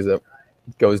Ether stays up,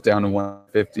 goes down to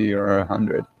 150 or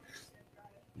 100.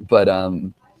 But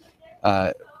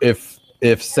if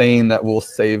saying that we'll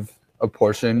save a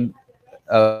portion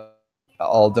of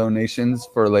all donations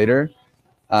for later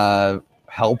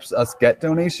helps us get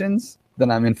donations,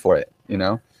 then I'm in for it, you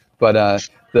know. But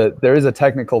there is a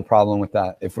technical problem with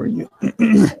that if we're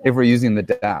if we're using the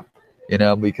DApp, you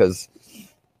know, because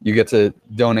you get to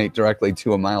donate directly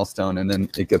to a milestone and then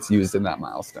it gets used in that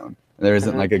milestone. And there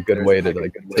isn't like a good way to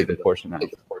like take a portion out.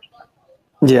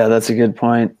 Yeah, that's a good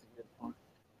point.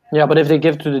 Yeah, but if they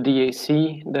give to the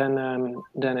DAC,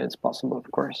 then it's possible,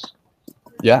 of course.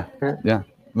 Yeah, yeah.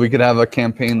 We could have a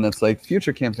campaign that's like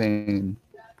future campaign,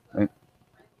 right?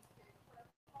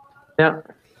 Yeah.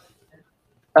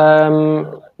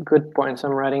 Good points.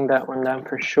 I'm writing that one down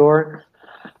for sure.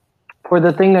 For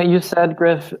the thing that you said,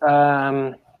 Griff,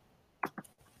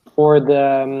 for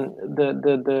the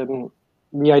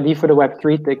ID for the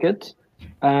Web3 ticket,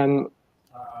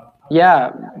 yeah.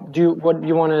 What do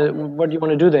you want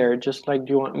to do there? Just like,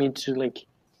 do you want me to like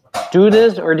do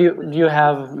this, or do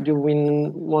we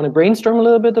want to brainstorm a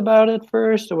little bit about it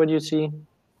first, or what do you see?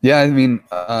 Yeah, I mean,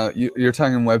 you're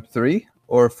talking Web3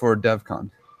 or for DevCon?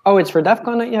 Oh, it's for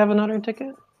DevCon that you have another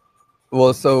ticket?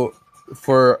 Well, so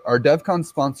for our DevCon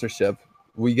sponsorship,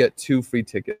 we get 2 free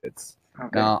tickets.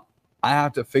 Okay. Now, I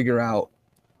have to figure out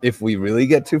if we really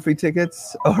get 2 free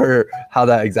tickets or how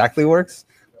that exactly works.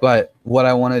 But what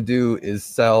I want to do is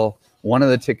sell one of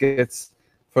the tickets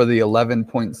for the 11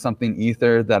 point something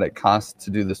Ether that it costs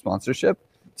to do the sponsorship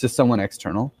to someone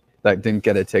external that didn't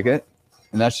get a ticket.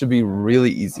 And that should be really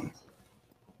easy.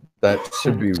 That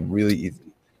should be really easy.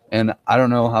 And I don't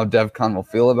know how DevCon will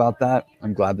feel about that.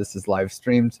 I'm glad this is live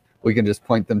streamed. We can just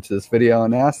point them to this video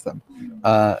and ask them.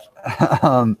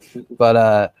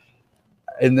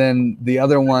 And then the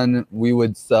other one we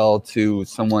would sell to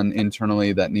someone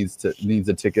internally that needs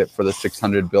a ticket for the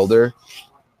 600 builder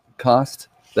cost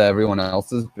that everyone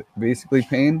else is basically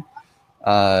paying.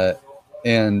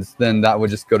 And then that would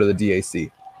just go to the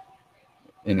DAC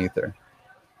in Ether.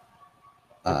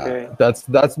 Okay.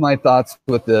 That's my thoughts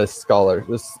with the scholar,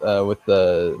 with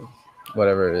the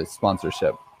whatever it is,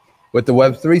 sponsorship. With the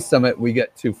Web3 Summit, we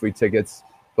get 2 free tickets,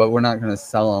 but we're not going to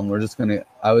sell them. I was just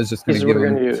going to give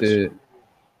them to.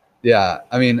 Yeah,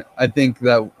 I mean, I think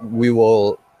that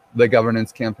the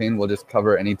governance campaign will just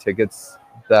cover any tickets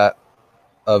that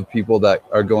of people that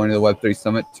are going to the Web3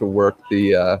 Summit to work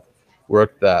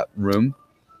that room,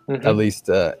 at least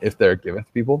if they're given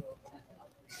to people.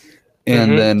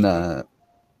 And then,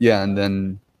 and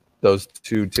then those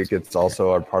 2 tickets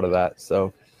also are part of that.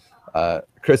 So,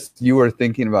 Chris, you were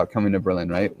thinking about coming to Berlin,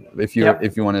 right? If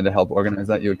you wanted to help organize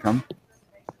that, you would come?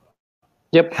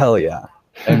 Yep. Hell yeah.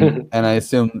 And I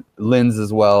assume Linz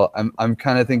as well. I'm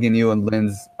kind of thinking you and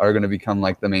Linz are going to become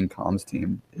like the main comms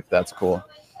team, if that's cool.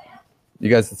 You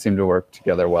guys seem to work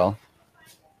together well.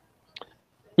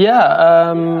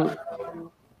 Yeah.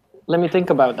 Let me think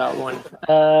about that one.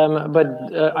 But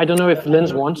I don't know if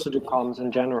Linz wants to do comms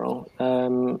in general.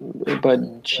 But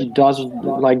she does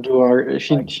like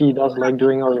she does like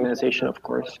doing organization, of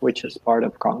course, which is part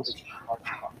of comms.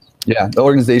 Yeah, the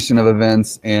organization of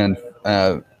events and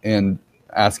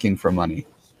asking for money.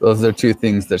 Those are 2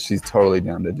 things that she's totally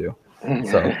down to do.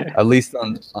 So at least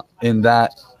in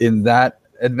that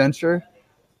adventure,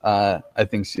 I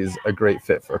think she's a great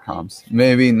fit for comms.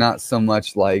 Maybe not so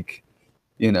much like,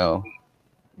 you know,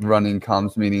 running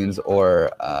comms meetings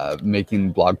or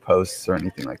making blog posts or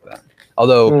anything like that.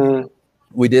 Although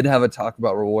we did have a talk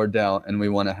about Reward DAO, and we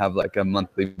want to have like a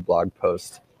monthly blog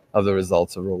post of the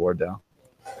results of Reward DAO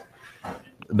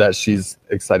that she's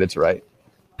excited to write.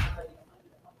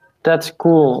 That's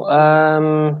cool.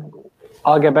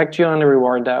 I'll get back to you on the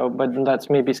Reward DAO, but let's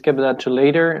maybe skip that to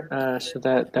later, so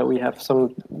that we have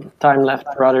some time left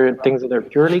for other things that are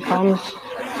purely comms.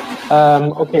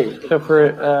 Okay, so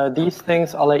for these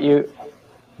things, I'll let you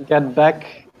get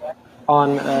back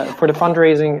on for the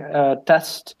fundraising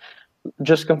test.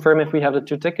 Just confirm if we have the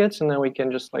 2 tickets, and then we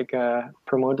can just like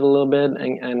promote it a little bit,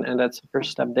 and that's the first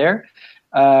step there.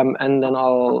 And then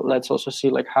let's also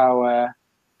see like how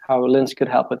how Linz could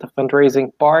help with the fundraising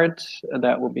part.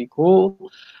 That would be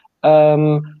cool.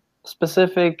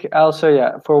 Specific also,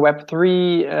 yeah, for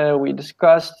Web3, we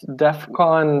discussed DEF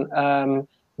CON.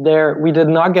 There, we did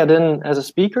not get in as a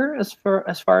speaker, as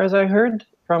far as I heard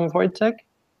from Wojtek,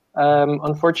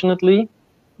 unfortunately.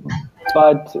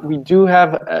 But we do have,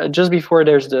 just before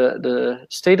there's the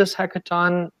status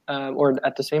hackathon, or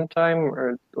at the same time,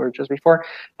 or just before.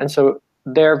 And so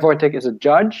there, Wojtek is a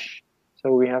judge. So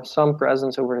we have some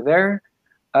presence over there.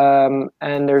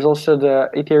 And there's also the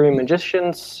Ethereum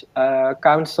Magicians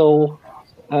Council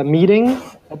meeting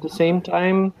at the same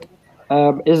time.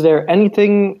 Is there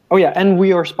anything? Oh yeah, and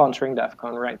we are sponsoring DEF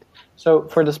CON, right? So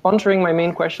for the sponsoring, my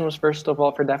main question was, first of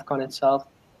all, for DEF CON itself,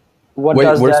 what Wait,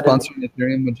 does we're that sponsoring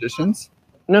Ethereum Magicians?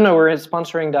 No, we're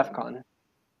sponsoring DEF CON.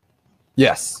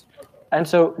 Yes. And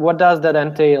so what does that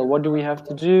entail? What do we have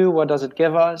to do? What does it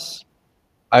give us?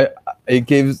 It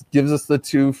gives us the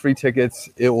 2 free tickets.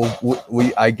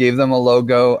 I gave them a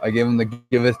logo. I gave them the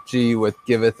Giveth G with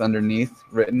Giveth underneath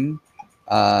written,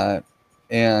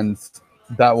 and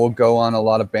that will go on a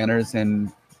lot of banners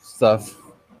and stuff.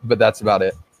 But that's about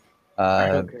it.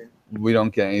 Okay. We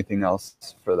don't get anything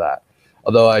else for that.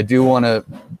 Although I do want to.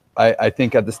 I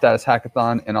think at the Status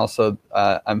Hackathon, and also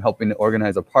I'm helping to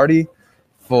organize a party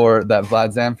for that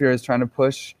Vlad Zamfir is trying to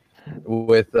push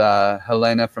with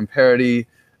Helena from Parody,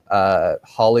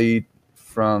 Holly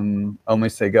from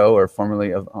Omisego, or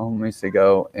formerly of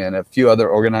Omisego, and a few other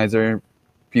organizer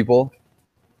people.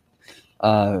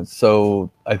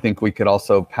 So I think we could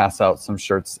also pass out some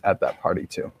shirts at that party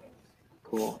too.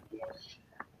 Cool.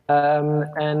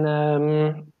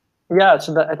 Yeah,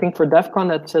 so I think for DEF CON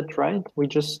that's it, right? We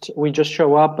just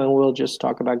show up and we'll just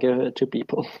talk about Give It to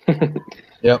people.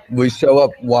 Yep, we show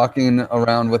up walking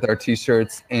around with our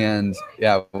T-shirts, and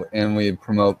and we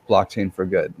promote blockchain for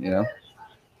good.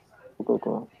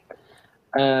 Cool.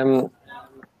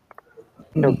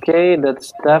 Okay,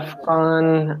 that's DEF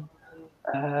CON.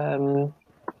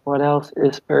 What else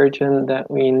is urgent that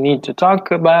we need to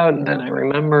talk about that I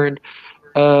remembered?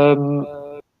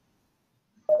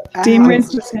 Dean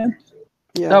raised his hand.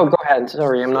 Yeah. Oh, go ahead.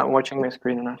 Sorry, I'm not watching my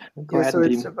screen enough. Go ahead, So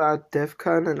Dean. it's about DEF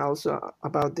CON and also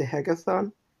about the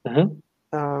hackathon.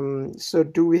 Mm-hmm. So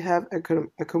do we have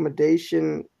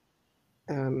accommodation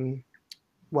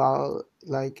while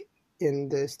like in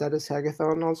the Status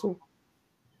Hackathon also?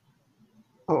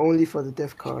 Or only for the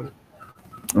DEF CON?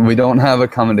 We don't have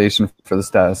accommodation for the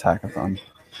Status Hackathon.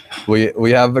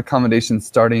 We have accommodation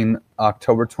starting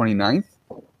October 29th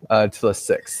to the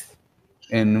 6th.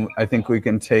 And I think we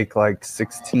can take like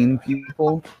 16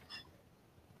 people.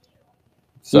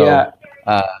 So, Yeah.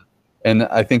 And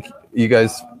I think you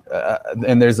guys,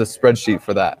 and there's a spreadsheet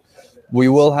for that. We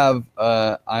will have,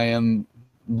 I am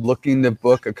looking to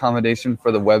book accommodation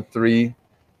for the Web3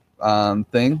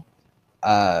 thing,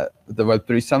 the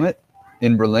Web3 Summit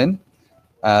in Berlin.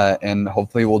 And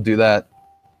hopefully we'll do that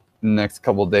in the next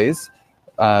couple of days.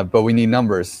 But we need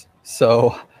numbers.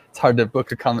 So it's hard to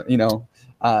book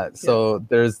so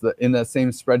there's in that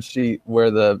same spreadsheet where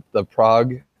the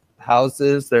Prague house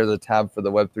is, there's a tab for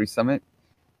the Web3 Summit.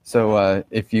 So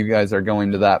if you guys are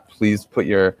going to that, please put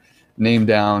your name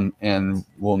down and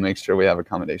we'll make sure we have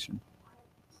accommodation.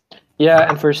 Yeah,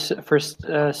 and for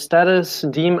Status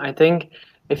Deem, I think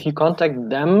if you contact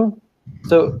them,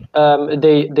 so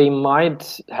they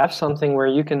might have something where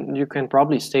you can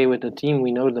probably stay with the team.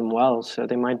 We know them well, so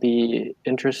they might be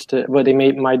interested. Well, they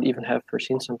might even have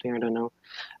foreseen something. I don't know.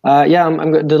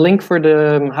 The link for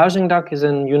the housing doc is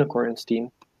in Unicorn's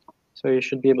team, so you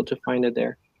should be able to find it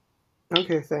there.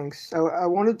 Okay, thanks. I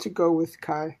wanted to go with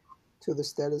Kai to the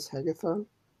Status Hackathon.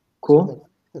 Cool. So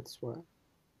that's why.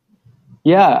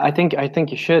 Yeah, I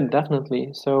think you should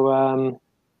definitely. So,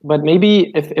 but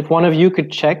maybe if one of you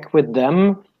could check with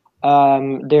them,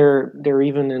 they're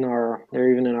even in our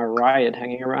riot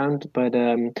hanging around. But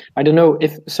I don't know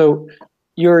if so.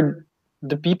 You're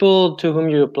the people to whom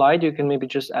you applied. You can maybe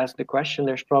just ask the question.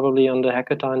 There's probably on the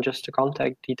hackathon just the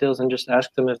contact details and just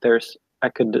ask them if there's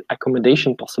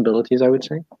accommodation possibilities. I would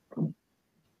say.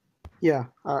 Yeah.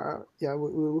 We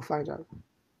will find out.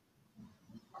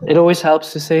 It always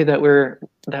helps to say that we're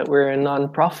a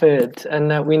non-profit and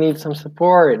that we need some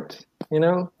support.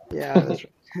 Yeah. That's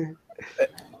right.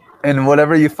 And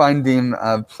whatever you find, Dean,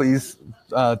 please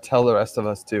tell the rest of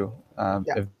us too.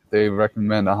 If they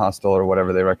recommend a hostel or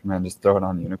whatever they recommend, just throw it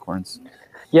on Unicorns.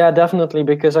 Yeah, definitely,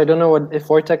 because I don't know if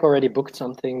Wojtek already booked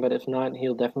something, but if not,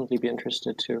 he'll definitely be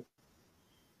interested too.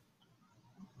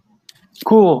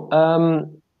 Cool.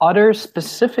 Other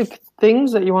specific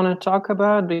things that you want to talk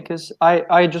about? Because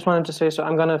I just wanted to say, so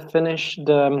I'm going to finish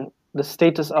the the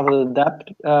status of the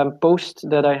DApp post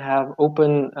that I have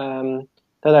open,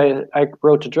 that I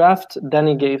wrote a draft.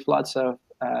 Danny gave lots of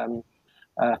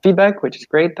feedback, which is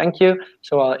great. Thank you.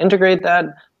 So I'll integrate that.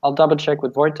 I'll double check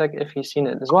with Wojtek if he's seen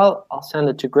it as well. I'll send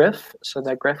it to Griff so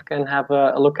that Griff can have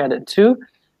a look at it too.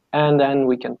 And then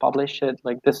we can publish it.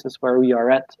 Like, this is where we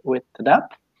are at with the DApp.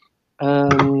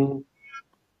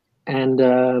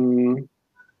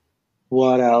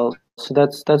 What else? So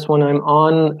that's when I'm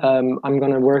on. I'm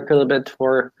gonna work a little bit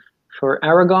for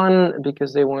Aragon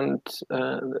because they want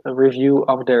a review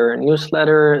of their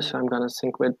newsletter. So I'm gonna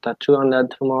sync with Tattoo on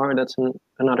that tomorrow. That's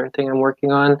another thing I'm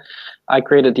working on. I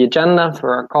created the agenda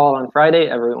for our call on Friday.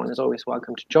 Everyone is always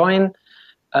welcome to join.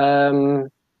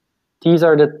 These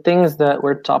are the things that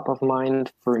were top of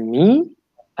mind for me.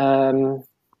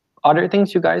 Other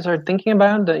things you guys are thinking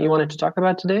about that you wanted to talk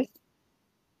about today?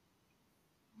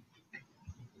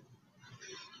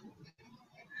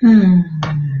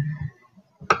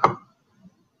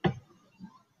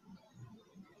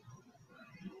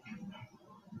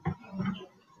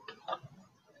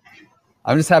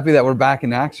 I'm just happy that we're back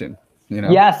in action. You know?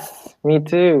 Yes, me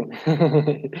too.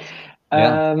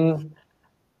 Yeah.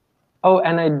 Oh,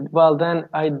 and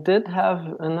I did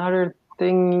have another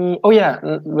thingy. Oh yeah,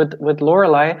 with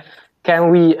Lorelei,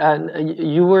 can we?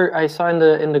 I saw in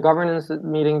the governance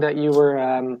meeting that you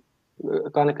were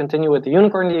going to continue with the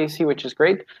Unicorn DAC, which is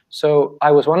great. So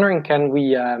I was wondering,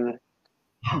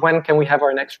 when can we have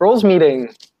our next roles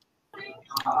meeting?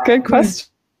 Good question.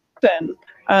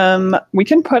 We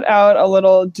can put out a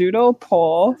little doodle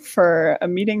poll for a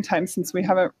meeting time since we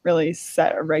haven't really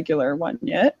set a regular one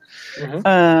yet.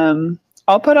 Mm-hmm.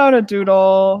 I'll put out a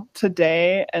doodle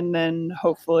today, and then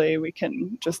hopefully we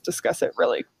can just discuss it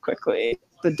really quickly,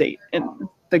 the date in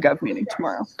the Gov meeting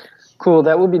tomorrow. Cool,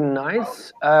 that would be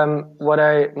nice.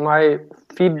 My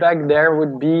feedback there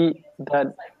would be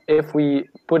that if we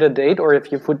put a date, or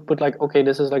if you put like, okay,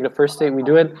 this is like the first date we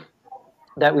do it,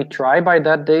 that we try by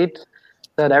that date,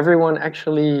 that everyone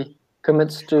actually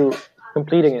commits to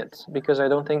completing it, because I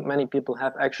don't think many people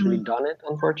have actually done it,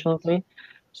 unfortunately,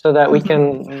 so that we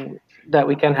can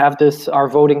have our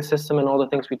voting system and all the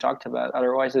things we talked about.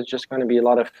 Otherwise, it's just going to be a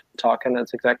lot of talk, and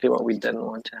that's exactly what we didn't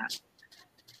want to have.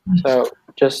 So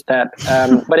just that,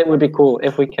 but it would be cool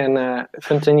if we can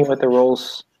continue with the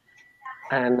roles,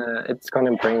 and it's going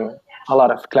to bring a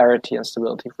lot of clarity and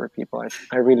stability for people.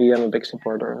 I really am a big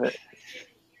supporter of it.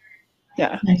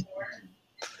 Yeah. I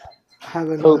have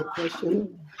another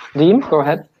question. Dean, go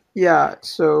ahead. Yeah.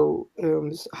 So,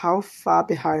 how far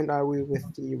behind are we with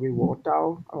the reward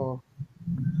DAO? Or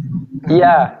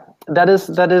yeah, that is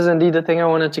indeed the thing I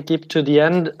wanted to keep to the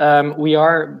end. We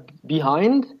are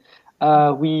behind.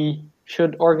 We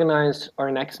should organize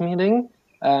our next meeting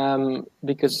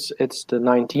because it's the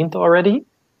 19th already,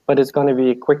 but it's going to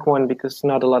be a quick one because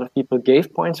not a lot of people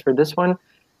gave points for this one.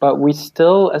 But we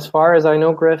still, as far as I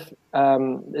know, Griff,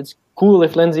 it's cool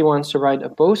if Lindsay wants to write a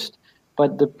post,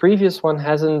 but the previous one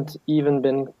hasn't even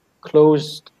been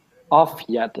closed off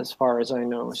yet, as far as I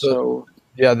know. So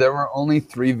yeah, there were only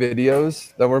 3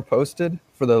 videos that were posted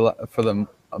for the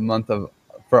month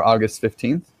for August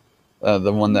 15th.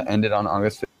 The one that ended on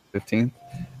August 15th.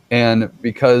 And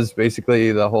because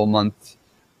basically the whole month,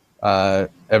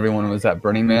 everyone was at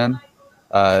Burning Man,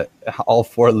 all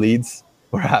 4 leads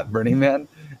were at Burning Man,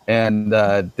 and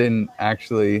didn't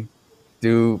actually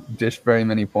dish very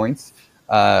many points.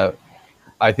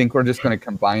 I think we're just going to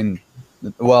combine.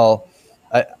 Well,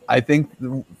 I think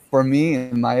for me,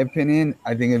 in my opinion,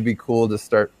 I think it'd be cool to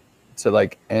start to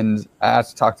end. I have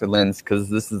to talk to Linz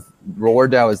because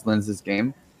Reward DAO is Linz's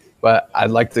game. But I'd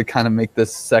like to kind of make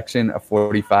this section a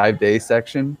 45-day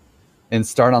section and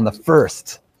start on the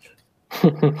 1st.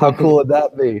 How cool would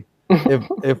that be?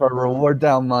 If our Reward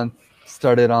DAO month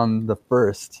started on the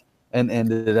 1st and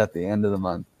ended at the end of the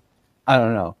month. I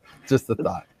don't know. Just a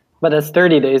thought. But that's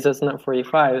 30 days. That's not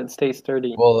 45. It stays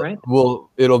 30, right?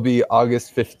 Well, it'll be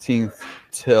August 15th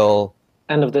till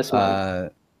end of this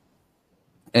month.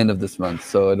 End of this month,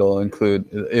 so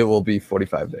it will be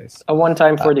 45 days. A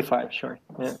one-time 45, sure.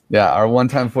 Yeah, our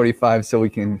one-time 45, so we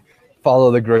can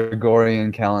follow the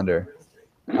Gregorian calendar.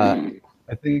 I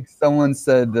think someone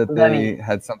said that Danny. They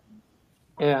had something.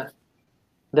 Yeah,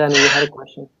 Danny, you had a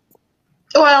question.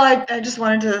 Well, I just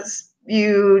wanted to.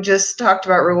 You just talked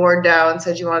about Reward DAO and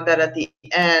said you wanted that at the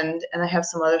end, and I have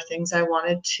some other things I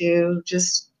wanted to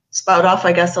just spout off,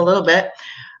 I guess, a little bit.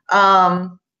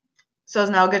 So is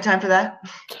now a good time for that?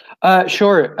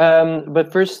 Sure.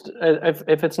 But first,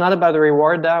 if it's not about the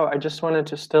Reward DAO, I just wanted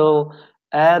to still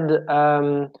add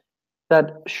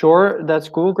that, sure, that's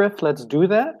cool, Griff, let's do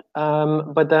that.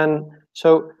 But then,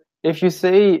 so if you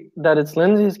say that it's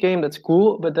Lindsay's game, that's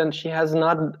cool. But then she has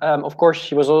not. Of course,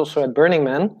 she was also at Burning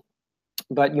Man,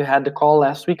 but you had the call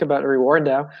last week about a reward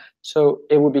DAO. So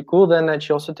it would be cool then that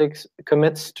she also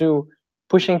commits to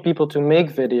pushing people to make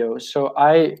videos. So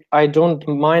I don't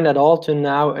mind at all to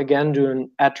now again do an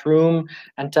 @room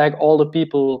and tag all the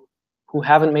people who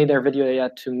haven't made their video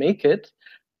yet to make it.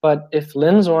 But if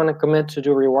Lynn's want to commit to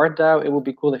do reward DAO, it would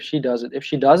be cool if she does it. If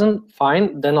she doesn't,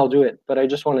 fine, then I'll do it. But I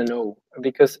just want to know,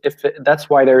 because that's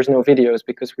why there's no videos,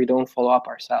 because we don't follow up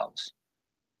ourselves.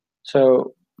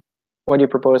 So what do you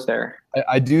propose there?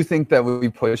 I do think that we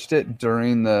pushed it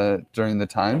during the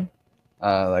time,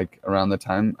 like around the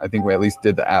time. I think we at least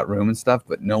did the @room and stuff,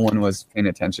 but no one was paying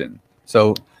attention.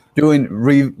 So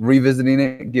revisiting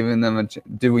it, giving them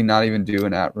did we not even do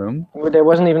an @room? There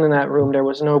wasn't even an @room. There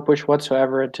was no push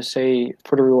whatsoever to say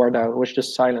for the reward DAO. It was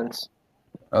just silence.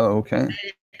 Oh, okay.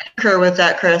 I concur with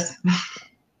that, Chris.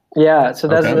 Yeah, so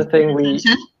that's Okay. the thing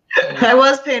I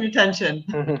was paying attention.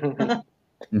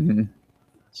 Mm-hmm.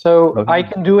 So Okay. I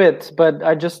can do it, but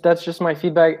that's just my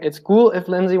feedback. It's cool if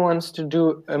Lindsay wants to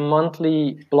do a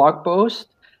monthly blog post,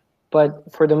 but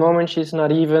for the moment she's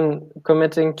not even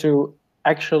committing to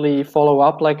actually follow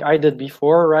up like I did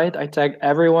before, right? I tagged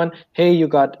everyone, hey, you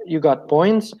got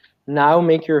points. Now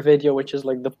make your video, which is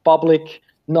like the public,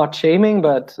 not shaming,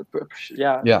 but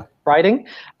Yeah. writing.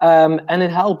 And it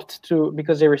helped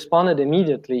because they responded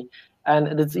immediately.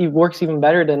 And it works even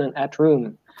better than an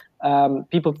 @room.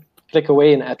 People click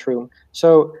away in @room.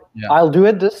 So Yeah. I'll do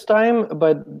it this time,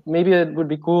 but maybe it would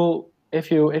be cool if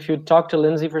you talk to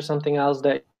Lindsay for something else,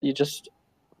 that you just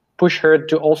push her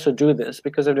to also do this,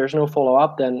 because if there's no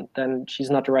follow-up, then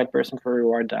she's not the right person for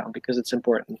reward DAO, because it's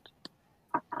important.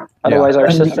 Otherwise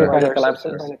our system kind of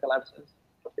collapses.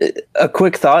 A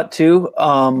quick thought too.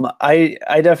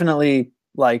 I definitely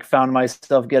found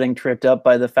myself getting tripped up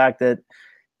by the fact that,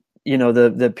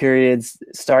 the periods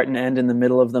start and end in the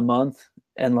middle of the month,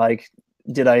 and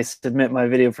did I submit my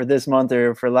video for this month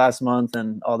or for last month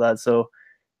and all that. So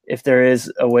if there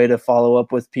is a way to follow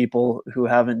up with people who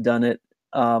haven't done it,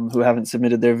 who haven't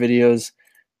submitted their videos,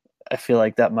 I feel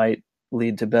like that might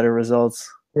lead to better results.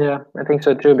 Yeah, I think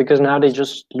so too, because now they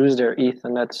just lose their ETH,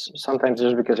 and that's sometimes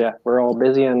just because we're all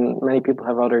busy and many people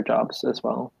have other jobs as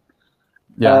well.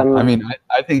 Yeah, I mean,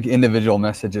 I think individual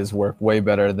messages work way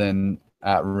better than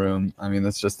 @room. I mean,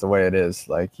 that's just the way it is.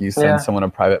 Like, you send someone a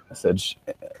private message,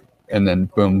 and then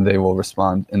boom, they will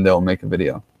respond and they'll make a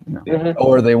video.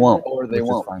 Or they won't.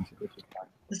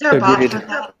 Is there a bot for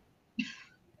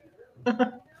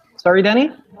that? Sorry,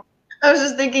 Danny? I was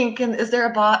just thinking, is there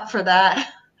a bot for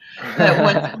that?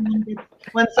 That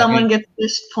when someone gets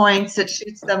dish points, it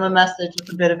shoots them a message with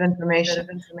a bit of information.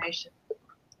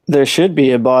 There should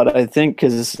be a bot, I think,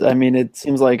 because it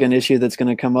seems like an issue that's going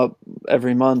to come up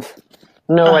every month.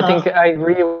 No, I think I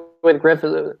agree with Griff.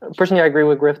 Personally, I agree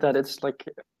with Griff that it's like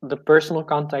the personal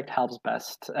contact helps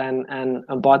best, and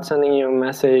a bot sending you a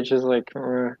message is like,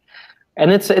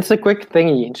 and it's a quick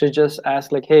thingy to just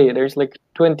ask like, hey, there's like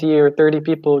 20 or 30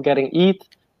 people getting ETH.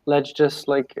 Let's just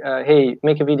hey,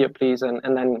 make a video please,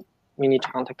 and then we need to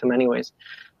contact them anyways.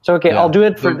 So okay, I'll do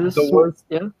it for this.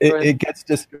 It gets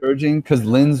discouraging because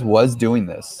Lynn's was doing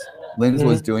this. Lynn's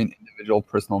was doing individual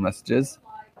personal messages,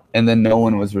 and then no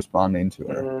one was responding to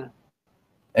her.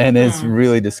 And it's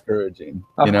really discouraging,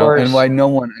 you know, and why no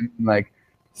one,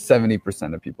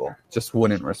 70% of people just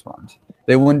wouldn't respond.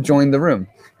 They wouldn't join the room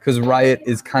because Riot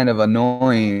is kind of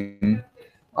annoying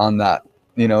on that.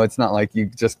 You know, it's not like you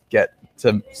just get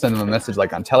to send them a message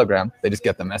like on Telegram. They just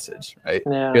get the message, right?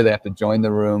 Yeah. Here they have to join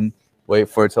the room, wait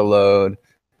for it to load.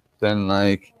 Then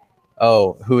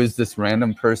oh, who is this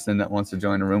random person that wants to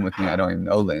join a room with me? I don't even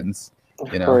know Lynn's.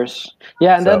 You know? Of course.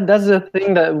 Yeah, and that's the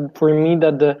thing that for me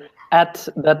that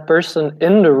that person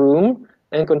in the room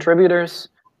and contributors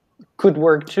could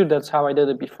work too. That's how I did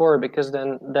it before, because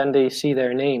then they see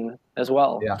their name as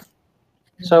well. Yeah.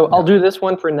 So I'll do this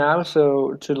one for now.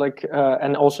 So to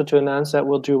and also to announce that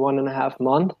we'll do 1.5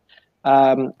 months,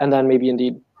 and then maybe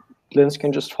indeed Linz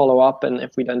can just follow up, and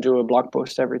if we then do a blog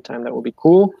post every time, that will be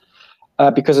cool,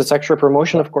 because it's extra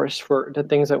promotion, of course, for the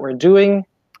things that we're doing.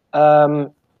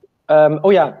 Oh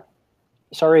yeah,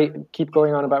 sorry, keep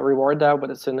going on about Reward DAO,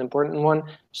 but it's an important one.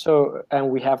 So, and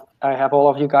I have all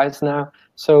of you guys now.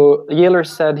 So Yeller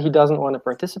said he doesn't want to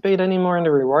participate anymore in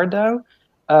the Reward DAO.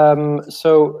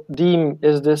 So Deem,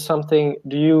 is this something,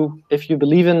 if you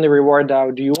believe in the Reward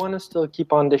DAO, do you want to still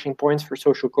keep on dishing points for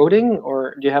social coding,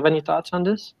 or do you have any thoughts on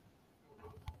this?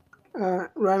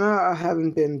 Right now, I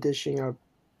haven't been dishing out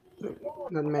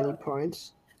not many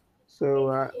points, so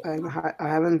I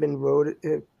haven't been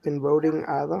voting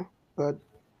either. But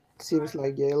seems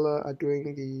like Yale are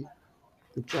doing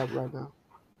the job right now.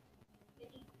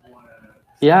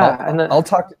 Yeah, I'll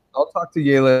talk to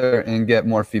Yaler and get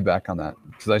more feedback on that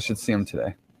because I should see him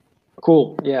today.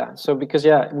 Cool. Yeah. So because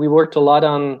we worked a lot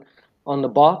on the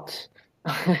bot.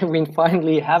 We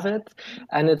finally have it,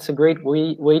 and it's a great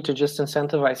way to just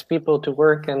incentivize people to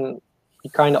work, and we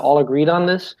kind of all agreed on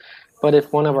this. But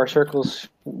if one of our circles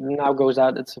now goes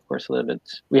out, it's of course a little bit,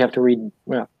 we have to read.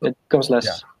 Yeah, it becomes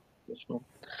less useful.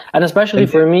 And especially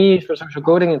for me, for social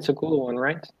coding, it's a cool one,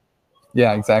 right?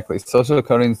 Yeah, exactly. Social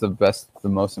coding is the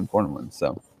most important one.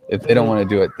 So if they don't want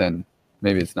to do it, then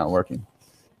maybe it's not working.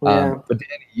 Yeah. But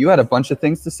Danny, you had a bunch of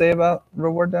things to say about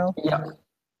Reward DAO? Yeah.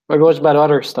 It was about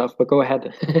other stuff, but go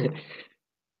ahead.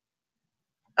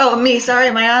 Oh, me. Sorry,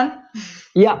 am I on?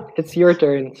 Yeah, it's your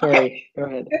turn. Sorry. Okay. Go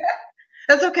ahead.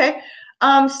 That's okay.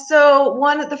 So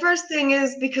the first thing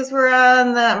is because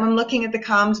I'm looking at the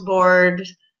comms board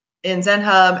in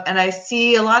ZenHub, and I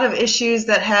see a lot of issues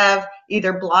that have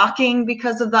either blocking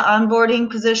because of the onboarding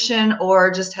position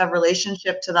or just have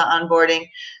relationship to the onboarding.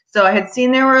 So I had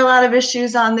seen there were a lot of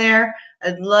issues on there.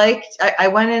 I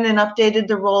went in and updated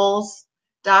the roles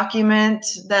document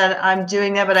that I'm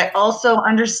doing that, but I also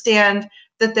understand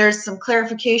that there's some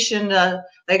clarification,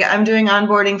 like I'm doing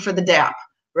onboarding for the DApp,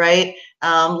 right?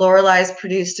 Lorelai's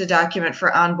produced a document for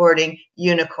onboarding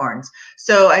unicorns.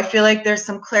 So I feel like there's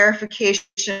some clarification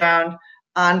around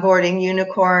onboarding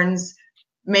unicorns,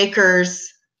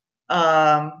 makers,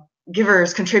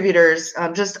 givers, contributors,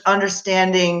 just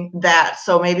understanding that.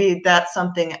 So maybe that's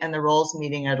something in the roles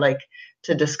meeting I'd like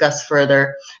to discuss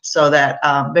further, so that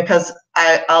because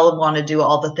I'll want to do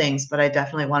all the things, but I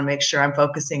definitely want to make sure I'm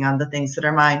focusing on the things that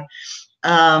are mine.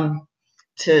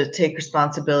 To take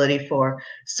responsibility for.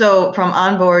 So from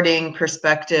onboarding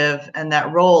perspective and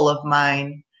that role of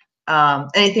mine,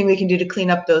 anything we can do to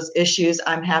clean up those issues,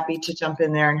 I'm happy to jump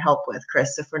in there and help with,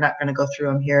 Chris. If we're not going to go through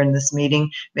them here in this meeting,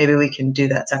 maybe we can do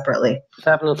that separately.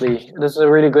 Definitely. This is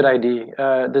a really good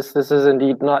idea. This is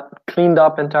indeed not cleaned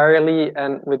up entirely,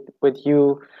 and with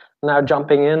you now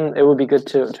jumping in, it would be good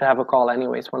to have a call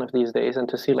anyways one of these days and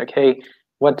to see like, hey,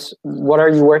 what are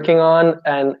you working on,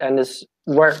 and is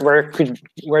where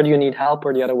do you need help,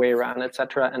 or the other way around,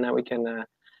 etc., and then we can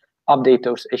update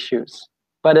those issues.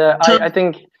 But I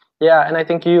think and I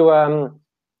think you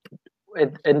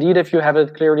indeed, if you have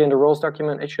it clearly in the roles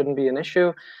document, it shouldn't be an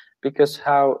issue, because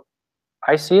how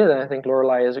I see it, and I think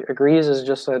Lorelai agrees, is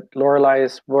just that Lorelai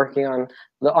is working on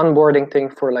the onboarding thing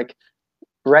for like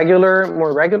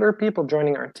more regular people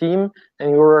joining our team, and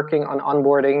you're working on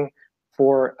onboarding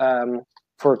for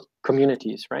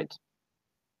communities, right?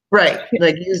 Right,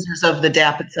 like users of the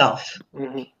DApp itself.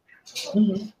 Mm-hmm.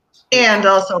 Mm-hmm. And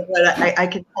also, but I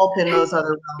can help in those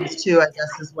other realms too, I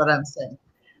guess is what I'm saying,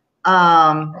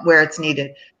 where it's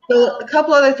needed. So a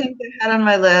couple other things I had on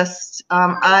my list.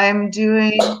 I'm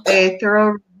doing a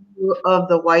thorough review of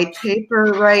the white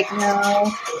paper right now.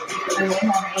 I may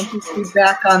have a bunch of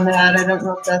feedback on that. I don't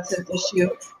know if that's an issue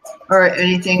or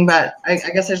anything, but I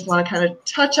guess I just want to kind of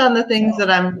touch on the things that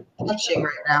I'm touching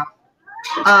right now.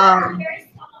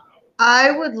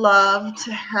 I would love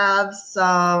to have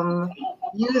some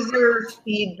user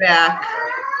feedback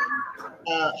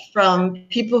from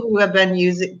people who have been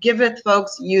Giveth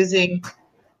folks using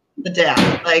the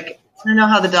DApp. Like, I don't know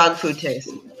how the dog food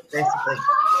tastes, basically.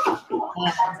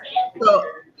 So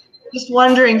just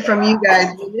wondering from you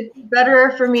guys, would it be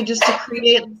better for me just to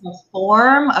create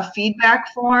a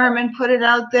feedback form and put it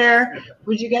out there?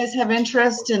 Would you guys have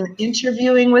interest in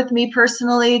interviewing with me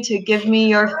personally to give me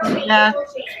your feedback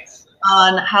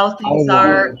on how things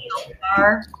are so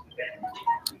far?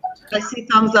 I see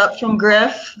thumbs up from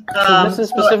Griff. So this is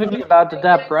specifically about the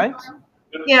DApp, right?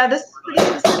 Yeah, this is pretty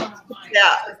specific to the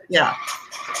DApp. Yeah.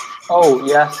 Oh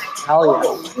yes, hell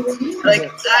yes.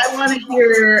 Like, I want to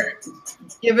hear,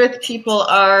 Giveth people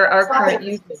are our current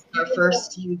users, our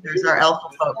first users, our alpha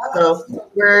folks. So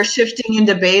we're shifting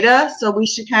into beta, so we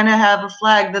should kind of have a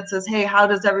flag that says, hey, how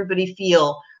does everybody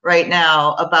feel right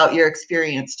now about your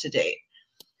experience to date?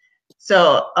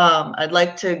 So I'd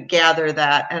like to gather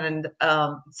that, and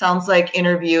sounds like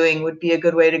interviewing would be a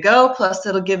good way to go. Plus,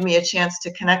 it'll give me a chance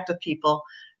to connect with people.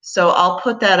 So I'll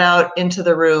put that out into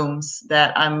the rooms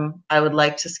that I would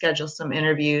like to schedule some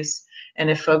interviews. And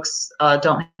if folks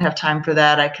don't have time for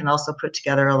that, I can also put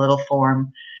together a little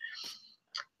form.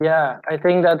 Yeah, I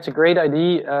think that's a great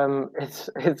idea. It's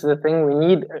the thing we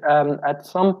need at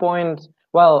some point.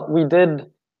 Well, we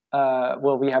did.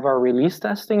 We have our release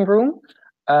testing room.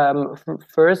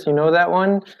 First, you know that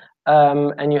one,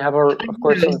 and you have of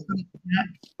course.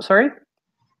 Sorry.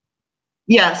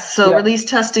 Yes, so Yeah. release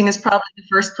testing is probably the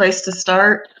first place to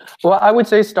start. Well, I would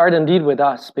say start indeed with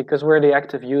us because we're the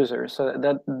active users. So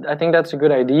that I think that's a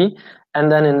good idea. And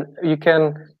then you can,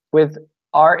 with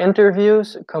our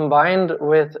interviews combined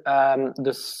with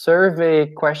the survey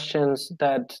questions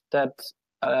that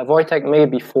Wojtek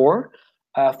made before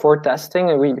for testing,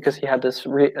 and because he had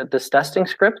this testing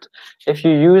script. If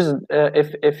you use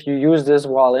if you use this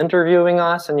while interviewing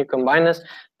us and you combine this,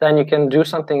 then you can do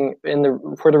something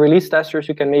for the release testers.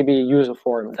 You can maybe use a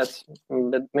form. That's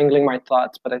mingling my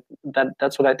thoughts, but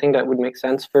that's what I think that would make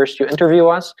sense. First, you interview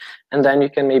us, and then you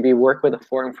can maybe work with a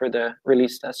form for the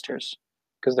release testers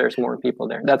because there's more people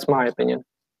there. That's my opinion.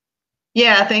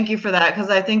 Yeah, thank you for that, because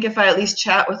I think if I at least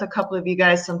chat with a couple of you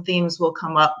guys, some themes will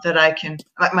come up that I can,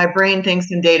 my brain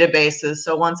thinks in databases,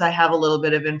 so once I have a little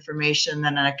bit of information,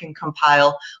 then I can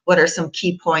compile what are some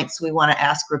key points we want to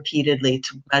ask repeatedly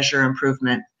to measure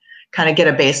improvement, kind of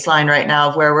get a baseline right now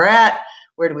of where we're at,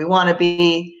 where do we want to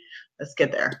be, let's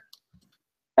get there.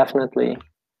 Definitely.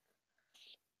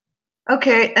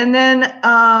 Okay, and then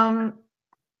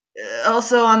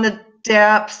also on the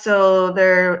DAP, so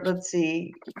there, let's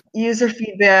see, user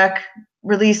feedback,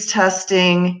 release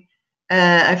testing.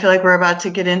 I feel like we're about to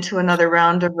get into another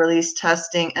round of release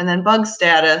testing, and then bug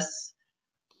status.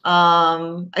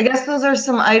 I guess those are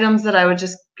some items that I'll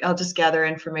just gather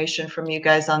information from you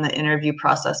guys on the interview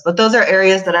process. But those are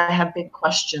areas that I have big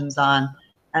questions on,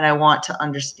 and I want to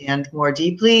understand more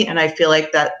deeply. And I feel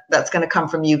like that's going to come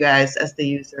from you guys as the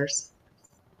users.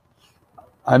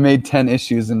 I made 10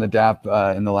 issues in the DAP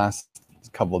in the last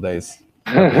couple of days.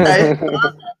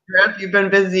 You've been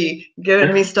busy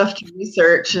giving me stuff to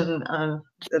research, and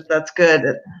that's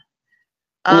good.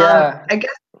 Yeah. I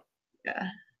guess. Yeah.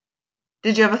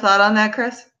 Did you have a thought on that,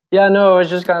 Chris? Yeah, no, I was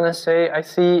just gonna say, I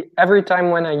see every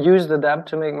time when I use the DAP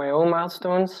to make my own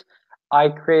milestones, I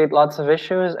create lots of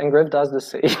issues, and Griff does the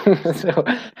same. So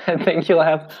I think you'll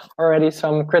have already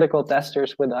some critical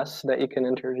testers with us that you can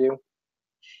interview.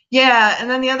 Yeah, and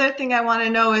then the other thing I want to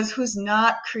know is who's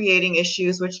not creating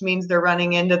issues, which means they're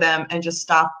running into them and just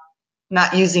stop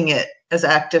not using it as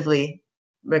actively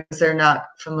because they're not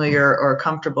familiar or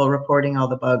comfortable reporting all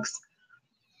the bugs.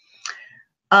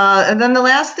 And then the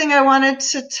last thing I wanted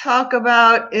to talk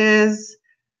about is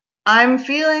I'm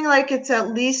feeling like it's at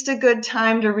least a good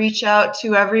time to reach out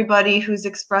to everybody who's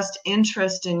expressed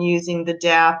interest in using the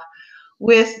DAP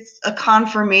with a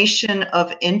confirmation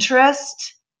of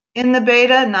interest in the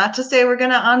beta. Not to say we're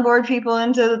going to onboard people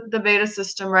into the beta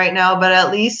system right now, but at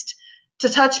least to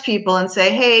touch people and say,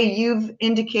 hey, you've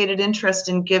indicated interest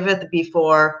in Giveth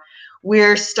before.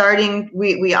 We're starting,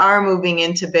 we are moving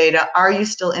into beta. Are you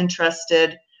still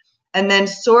interested? And then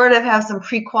sort of have some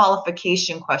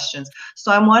pre-qualification questions.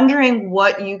 So I'm wondering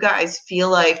what you guys feel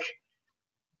like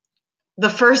the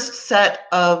first set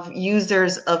of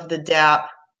users of the DAP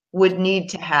would need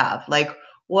to have. Like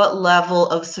what level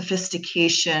of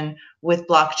sophistication with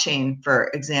blockchain, for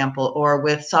example, or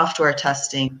with software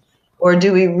testing? Or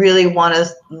do we really want to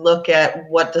look at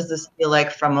what does this feel like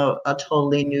from a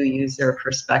totally new user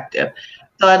perspective?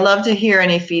 So I'd love to hear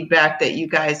any feedback that you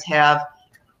guys have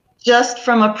just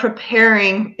from a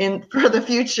preparing for the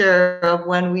future of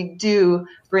when we do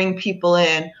bring people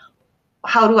in.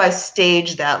 How do I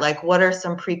stage that? Like, what are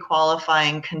some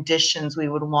pre-qualifying conditions we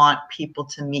would want people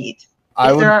to meet,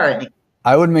 if there are any?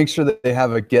 I would make sure that they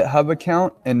have a GitHub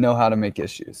account and know how to make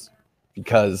issues,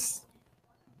 because,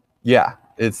 yeah,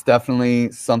 it's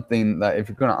definitely something that if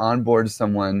you're going to onboard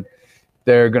someone,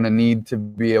 they're going to need to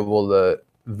be able to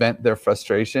vent their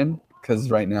frustration, because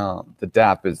right now the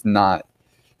DAP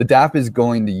is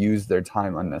going to use their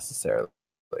time unnecessarily.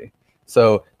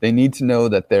 So they need to know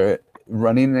that they're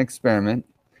running an experiment,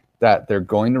 that they're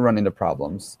going to run into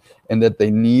problems, and that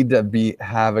they need to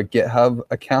have a GitHub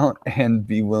account and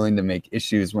be willing to make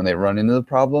issues when they run into the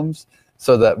problems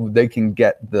so that they can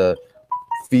get the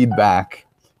feedback.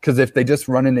 Because if they just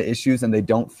run into issues and they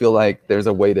don't feel like there's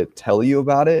a way to tell you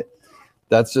about it,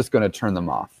 that's just going to turn them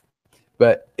off.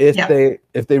 But if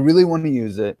they really want to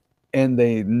use it and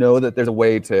they know that there's a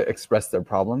way to express their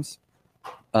problems,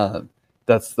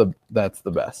 that's the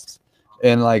best.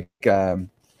 And like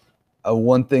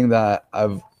one thing that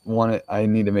I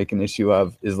need to make an issue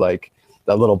of is like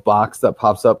that little box that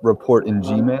pops up, report in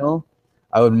Gmail.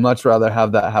 I would much rather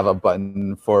have that have a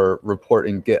button for report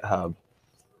in GitHub.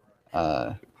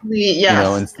 You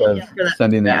know, instead of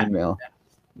sending an email.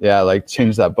 Yeah, like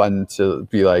change that button to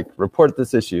be like report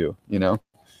this issue, you know?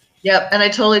 Yep, and I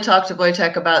totally talked to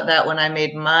Wojtek about that when I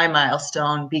made my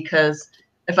milestone, because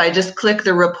if I just click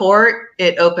the report,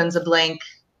 it opens a blank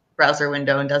browser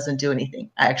window and doesn't do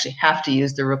anything. I actually have to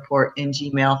use the report in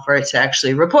Gmail for it to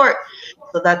actually report.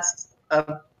 So that's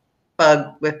a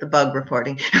bug with the bug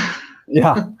reporting.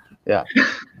 Yeah.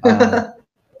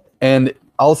 And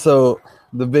also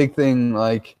the big thing,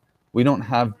 like, we don't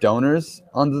have donors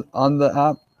on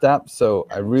the app, so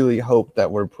I really hope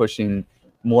that we're pushing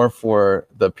more for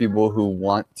the people who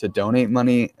want to donate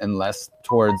money and less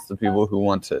towards the people who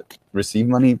want to receive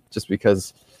money, just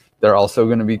because they're also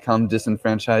going to become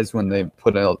disenfranchised when they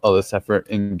put all this effort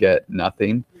and get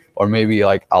nothing. Or maybe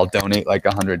like I'll donate like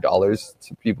 $100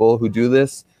 to people who do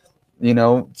this, you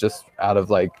know, just out of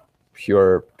like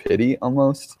pure pity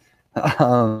almost,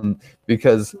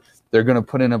 because they're going to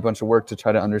put in a bunch of work to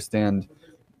try to understand,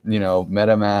 you know,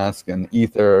 MetaMask and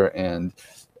Ether and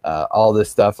all this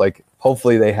stuff. Like,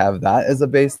 hopefully they have that as a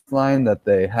baseline, that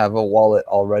they have a wallet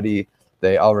already.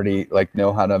 They already like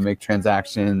know how to make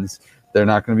transactions. They're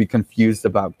not going to be confused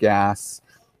about gas.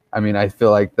 I mean, I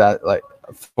feel like that, like,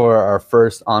 for our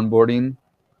first onboarding,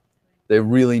 they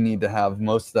really need to have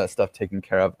most of that stuff taken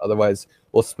care of. Otherwise,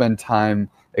 we'll spend time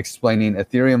explaining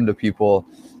Ethereum to people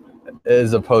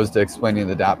as opposed to explaining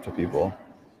the dApp to people.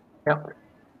 Yeah.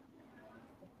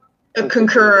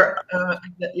 Concur,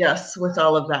 yes, with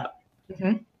all of that.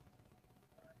 Mm-hmm.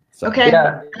 So, Okay.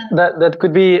 Yeah, that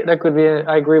could be.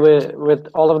 I agree with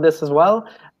all of this as well.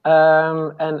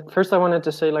 And first, I wanted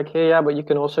to say, like, hey, yeah, but you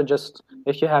can also just,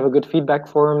 if you have a good feedback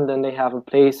form, then they have a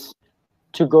place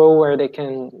to go where they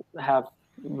can have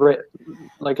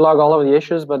like log all of the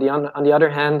issues. But on the other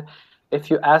hand,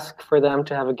 if you ask for them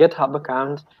to have a GitHub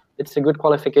account, it's a good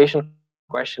qualification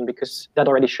question, because that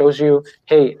already shows you,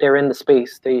 hey, they're in the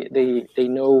space. They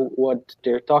know what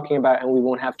they're talking about, and we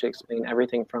won't have to explain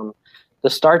everything from the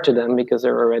start to them, because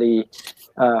they're already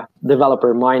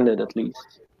developer minded, at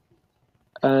least.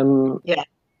 And yeah,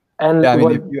 I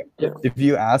mean, if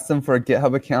you ask them for a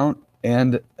GitHub account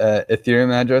and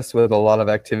Ethereum address with a lot of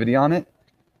activity on it,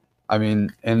 I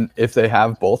mean, and if they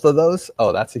have both of those,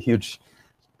 oh, that's a huge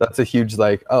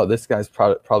like, oh, this guy's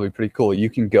probably pretty cool. You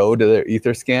can go to their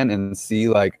Etherscan and see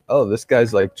like, oh, this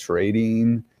guy's like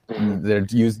trading. They're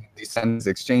using decentralized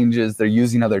exchanges. They're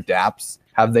using other dApps.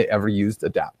 Have they ever used a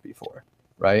dApp before,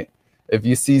 right? If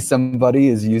you see somebody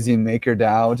is using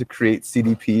MakerDAO to create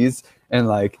CDPs and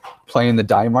like playing the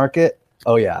DAI market,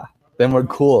 oh yeah, then we're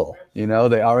cool. You know,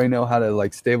 they already know how to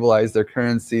like stabilize their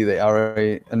currency. They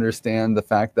already understand the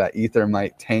fact that Ether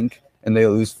might tank and they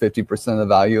lose 50% of the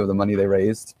value of the money they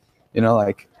raised. You know,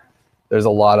 like, there's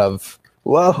a lot of,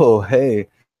 whoa, hey,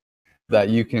 that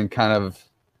you can kind of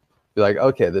be like,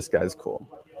 okay, this guy's cool.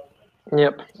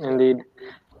 Yep, indeed.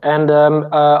 And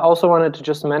also wanted to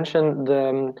just mention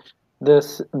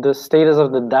the status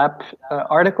of the dApp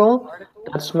article.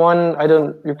 That's one,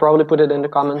 you probably put it in the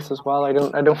comments as well. I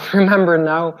don't remember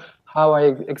now how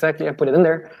I put it in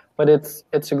there, but it's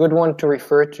a good one to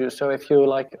refer to. So if you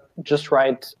like just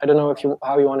write, I don't know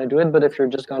how you want to do it, but if you're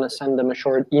just going to send them a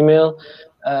short email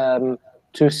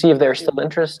to see if they're still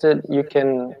interested, you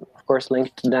can of course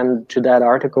link them to that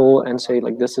article and say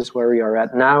like, this is where we are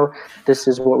at now, this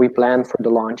is what we plan for the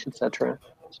launch, etc.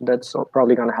 So that's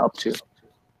probably going to help too.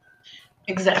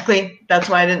 Exactly. That's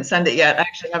why I didn't send it yet. I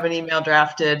actually have an email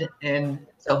drafted in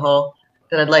Zoho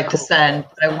that I'd like to send.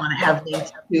 I want to have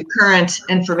links to current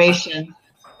information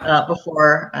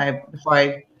before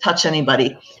I touch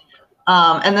anybody.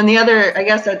 And then the other, I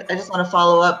guess I just want to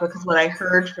follow up, because what I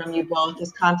heard from you both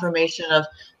is confirmation of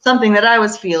something that I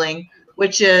was feeling,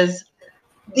 which is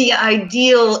the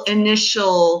ideal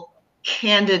initial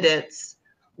candidates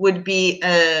would be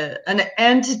an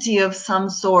entity of some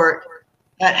sort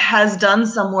that has done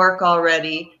some work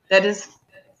already, that is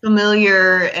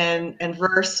familiar and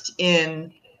versed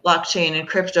in blockchain and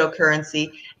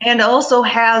cryptocurrency, and also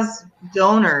has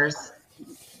donors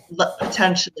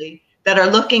potentially that are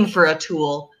looking for a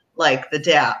tool like the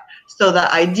dApp. So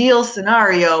the ideal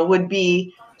scenario would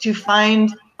be to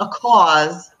find a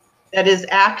cause that is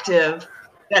active,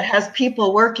 that has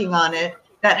people working on it,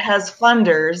 that has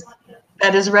funders,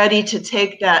 that is ready to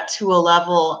take that to a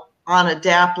level on a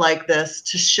dApp like this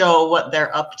to show what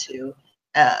they're up to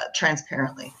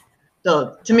transparently.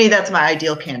 So to me, that's my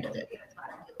ideal candidate.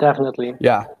 Definitely.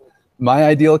 Yeah. My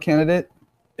ideal candidate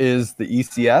is the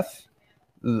ECF,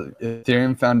 the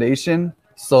Ethereum Foundation.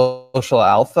 Social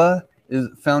Alpha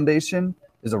Foundation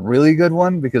is a really good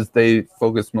one, because they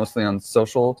focus mostly on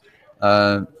social,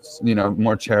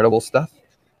 more charitable stuff.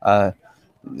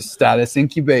 Status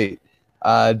Incubate.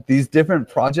 These different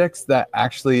projects that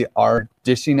actually are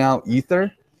dishing out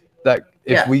Ether, that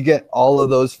if we get all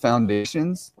of those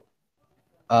foundations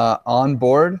on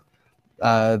board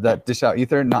that dish out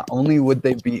Ether, not only would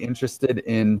they be interested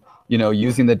in,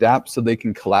 using the dApp so they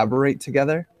can collaborate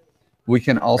together, we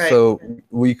could also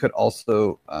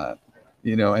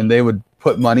you know, and they would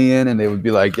put money in and they would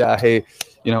be like, yeah, hey,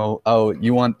 you know, oh,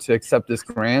 you want to accept this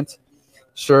grant?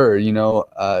 Sure, you know,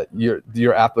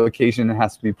 your application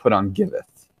has to be put on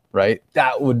Giveth, right?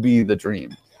 That would be the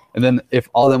dream. And then if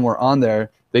all of them were on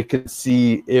there, they could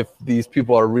see if these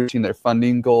people are reaching their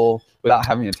funding goal without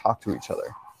having to talk to each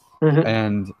other.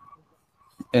 Mm-hmm.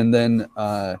 And then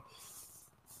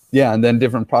yeah, and then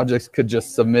different projects could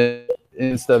just submit,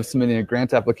 instead of submitting a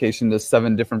grant application to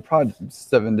 7 different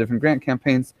grant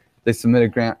campaigns, they submit a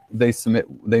grant,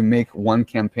 they make one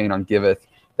campaign on Giveth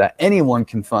that anyone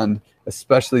can fund,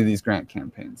 especially these grant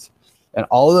campaigns. And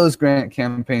all of those grant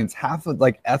campaigns, half of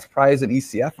like EthPrize and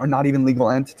ECF are not even legal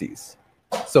entities.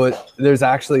 So there's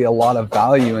actually a lot of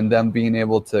value in them being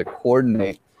able to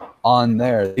coordinate on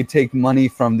there. They take money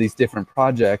from these different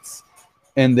projects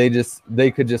and they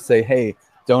could just say, hey,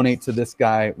 donate to this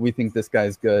guy. We think this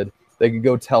guy's good. They could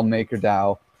go tell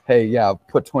MakerDAO, hey, yeah,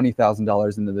 put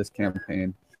 $20,000 into this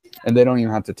campaign. And they don't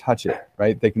even have to touch it,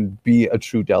 right? They can be a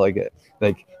true delegate.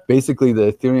 Like basically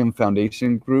the Ethereum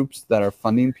Foundation groups that are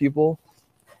funding people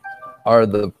are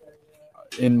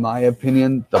in my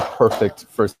opinion, the perfect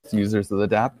first users of the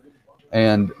dApp.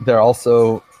 And they're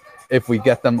also, if we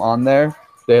get them on there,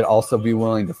 they'd also be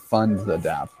willing to fund the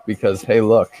dApp because, hey,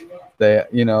 look, they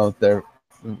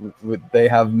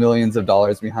have millions of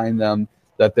dollars behind them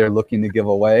that they're looking to give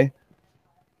away.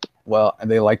 Well,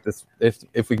 and they like this.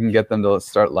 If we can get them to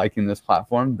start liking this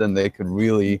platform, then they could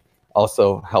really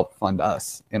also help fund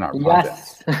us in our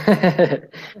projects. Yes,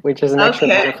 which is an extra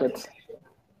benefit.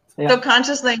 Yeah. So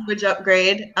conscious language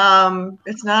upgrade,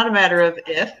 it's not a matter of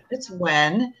if, it's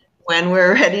when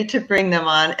we're ready to bring them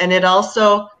on. And it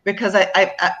also, because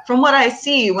I from what I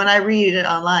see when I read it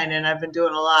online, and I've been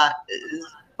doing a lot,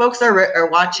 folks are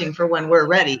watching for when we're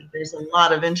ready. There's a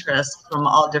lot of interest from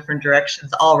all different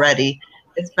directions already.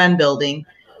 It's been building.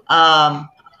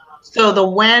 So the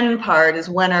when part is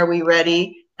when are we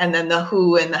ready? And then the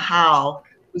who and the how.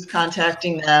 Who's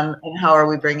contacting them and how are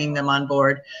we bringing them on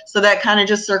board? So that kind of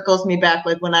just circles me back.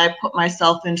 Like when I put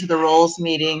myself into the roles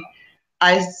meeting,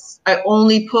 I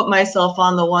only put myself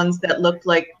on the ones that looked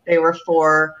like they were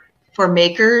for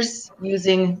makers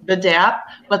using the dApp,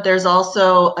 but there's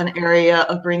also an area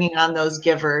of bringing on those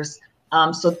givers.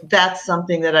 So that's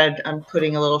something that I'm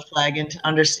putting a little flag in to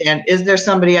understand. Is there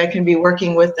somebody I can be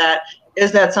working with that?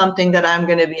 Is that something that I'm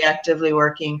going to be actively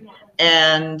working?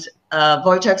 And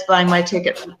Wojtek's buying my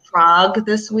ticket for Prague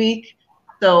this week.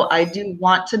 So I do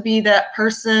want to be that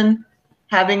person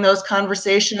having those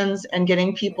conversations and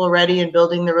getting people ready and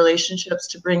building the relationships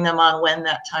to bring them on when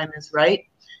that time is right.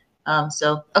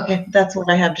 So, okay, that's what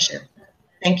I have to share.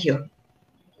 Thank you.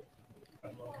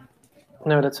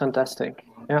 No, that's fantastic.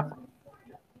 Yeah.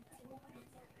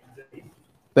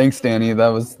 Thanks, Danny. That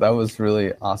was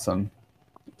really awesome.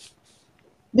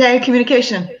 Yeah,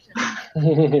 communication.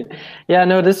 Yeah,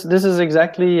 no, this is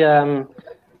exactly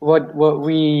what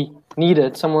we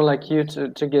needed. Someone like you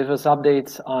to give us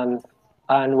updates on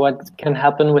what can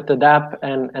happen with the dApp,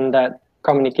 and that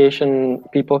communication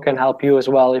people can help you as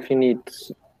well if you need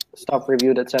stuff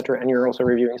reviewed, etc. And you're also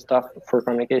reviewing stuff for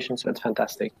communication, so it's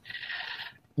fantastic.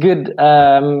 Good.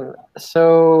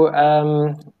 So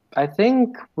I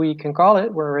think we can call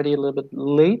it. We're already a little bit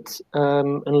late,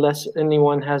 unless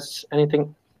anyone has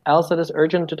anything else that is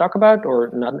urgent to talk about, or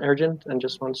not urgent and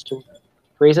just wants to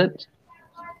phrase it.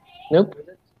 Nope.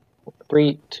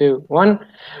 3, 2, 1.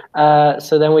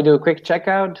 So then we do a quick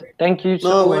checkout. Thank you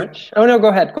so much. Oh no, go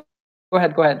ahead. Go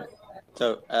ahead.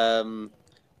 So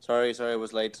sorry I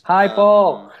was late. Hi,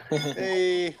 Paul.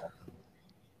 Hey.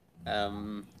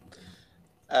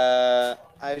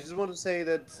 I just want to say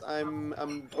that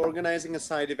I'm organizing a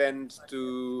side event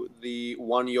to the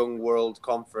One Young World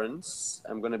conference.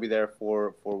 I'm going to be there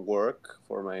for work,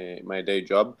 for my day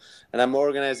job, and I'm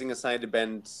organizing a side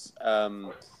event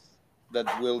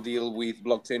that will deal with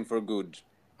blockchain for good.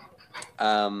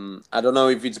 I don't know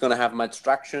if it's going to have much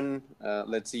traction.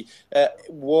 Let's see.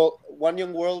 One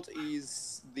Young World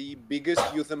is the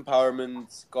biggest youth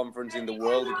empowerment conference in the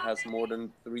world. It has more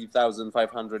than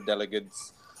 3,500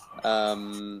 delegates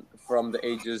from the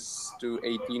ages to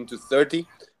 18 to 30,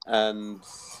 and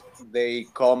they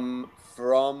come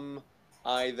from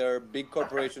either big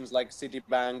corporations like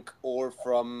Citibank or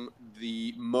from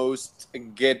the most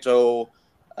ghetto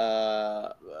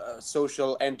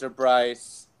social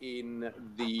enterprise in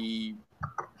the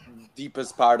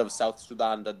deepest part of South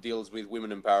Sudan that deals with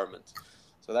women empowerment.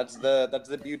 So that's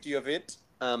the beauty of it,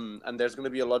 and there's going to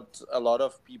be a lot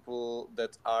of people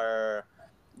that are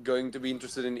going to be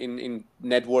interested in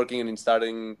networking and in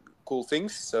starting cool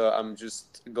things. So I'm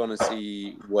just gonna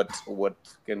see what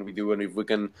can we do and if we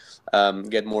can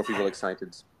get more people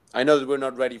excited. I know that we're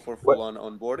not ready for full-on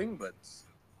onboarding, but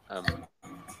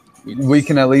we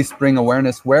can at least bring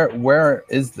awareness. Where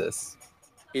is this?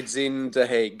 it's in The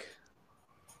Hague.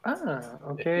 Ah,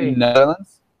 okay. In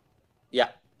Netherlands? Yeah.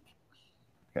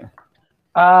 Okay.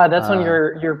 That's on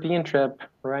your European trip,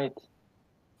 right?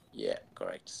 Yeah,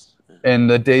 correct. And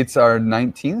the dates are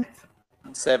 19th?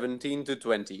 17 to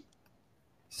 20.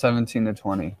 17 to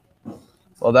 20.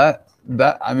 Well, that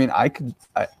I mean,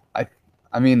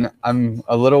 I mean, I'm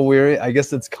a little weary. I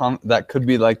guess it's that could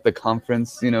be like the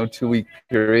conference, 2-week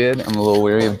period. I'm a little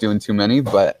weary of doing too many,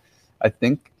 but I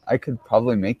think I could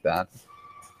probably make that.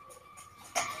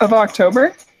 Of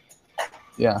October?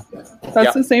 Yeah.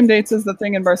 That's the same dates as the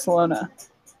thing in Barcelona.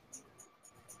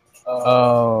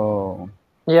 Oh.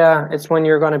 Yeah, it's when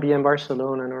you're going to be in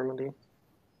Barcelona normally.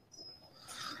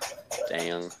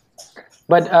 Dang.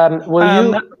 But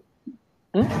will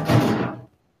you?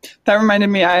 That reminded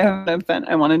me, I have an event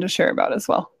I wanted to share about as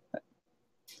well.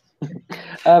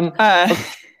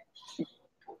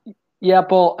 Yeah,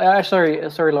 Paul. Sorry,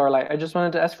 Lorelei. I just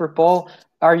wanted to ask for Paul.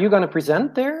 Are you going to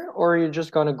present there, or are you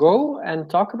just going to go and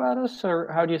talk about us,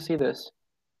 or how do you see this?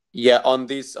 Yeah, on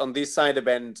this side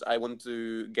event, I want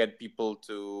to get people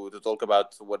to talk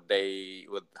about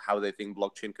how they think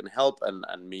blockchain can help,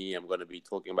 and me, I'm going to be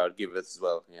talking about Giveth as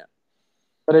well. Yeah.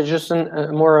 But it's just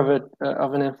more of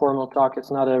an informal talk. It's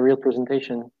not a real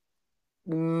presentation.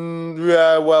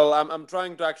 Yeah, well, I'm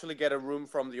trying to actually get a room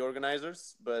from the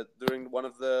organizers, but during one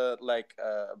of the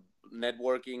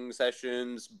networking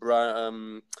sessions,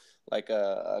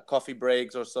 coffee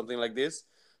breaks or something like this,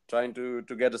 trying to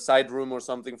get a side room or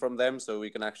something from them so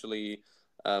we can actually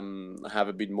have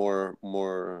a bit more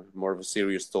of a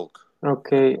serious talk.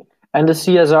 Okay, and the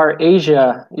CSR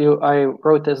Asia, I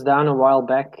wrote this down a while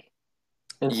back.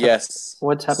 Yes.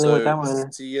 What's happening with that one?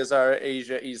 CSR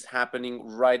Asia is happening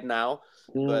right now.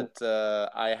 But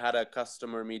I had a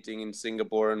customer meeting in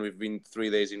Singapore, and we've been 3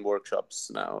 days in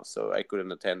workshops now, so I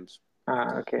couldn't attend.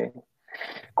 Ah, okay.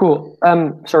 Cool.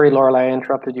 Sorry, Lorelei, I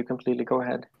interrupted you completely. Go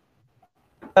ahead.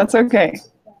 That's okay.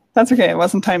 It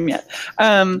wasn't time yet.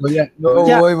 Wait.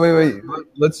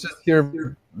 Let's just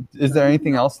hear. Is there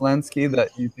anything else, Lansky,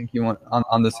 that you think you want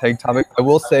on this Hague topic? I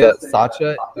will say that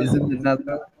Sacha is in the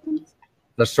Netherlands.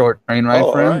 The short train ride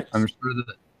for him. Right.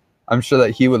 I'm sure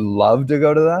that he would love to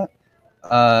go to that.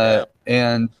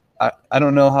 And I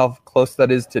don't know how close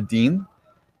that is to Diem,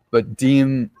 but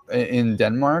Diem in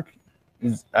Denmark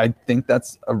I think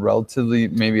that's a relatively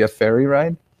maybe a ferry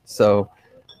ride. So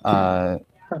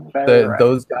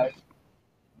those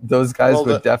guys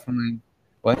would definitely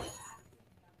what?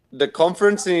 The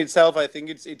conference in itself, I think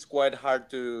it's quite hard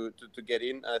to get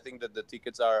in. I think that the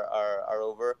tickets are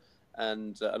over,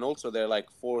 and also they're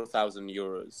like 4,000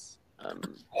 euros.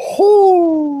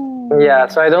 Yeah,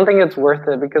 so I don't think it's worth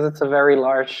it because it's a very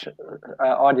large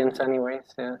audience, anyways.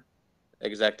 Yeah.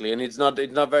 Exactly, and it's not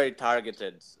very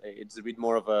targeted. It's a bit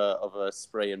more of a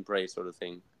spray and pray sort of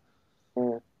thing.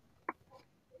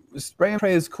 Spray and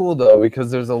pray is cool though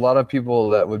because there's a lot of people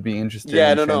that would be interested.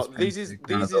 Yeah, no. This is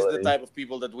the type of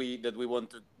people that we want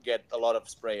to get a lot of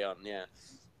spray on. Yeah,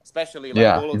 especially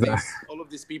all of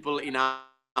these people in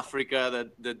Africa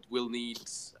that will need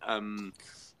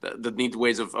that need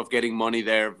ways of getting money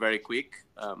there very quick.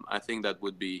 I think that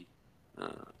would be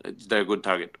they're a good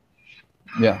target.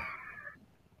 Yeah.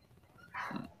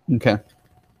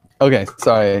 Okay.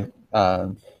 Sorry.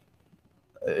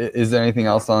 Is there anything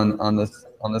else on this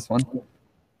one?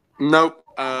 No.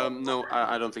 No,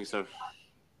 I don't think so.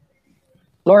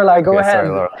 Lorelei, go ahead.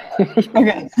 Sorry,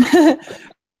 Okay.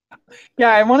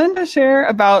 Yeah, I wanted to share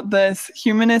about this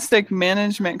Humanistic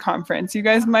Management Conference. You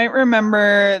guys might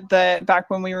remember that back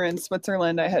when we were in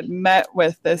Switzerland, I had met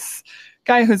with this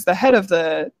guy who's the head of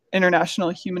the International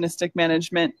Humanistic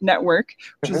Management Network,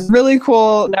 which is a really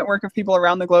cool network of people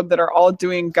around the globe that are all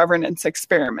doing governance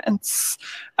experiments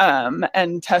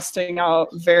and testing out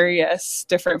various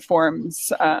different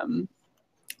forms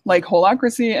like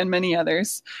holacracy and many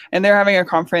others. And they're having a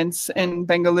conference in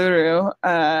Bengaluru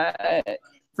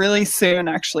really soon,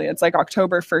 actually. It's like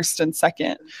October 1st and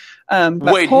 2nd.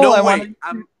 Wait, Paul, no way.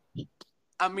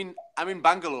 I'm in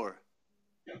Bangalore.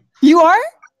 You are?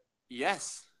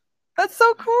 Yes. That's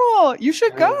so cool. You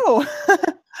should go.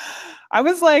 I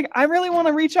was like, I really want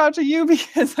to reach out to you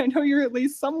because I know you're at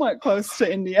least somewhat close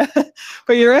to India,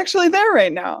 but you're actually there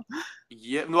right now.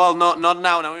 Yeah, well, not now.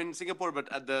 Now I'm in Singapore,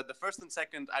 but at the 1st and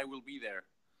 2nd, I will be there.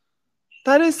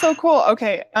 That is so cool.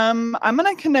 Okay, I'm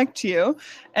gonna connect you,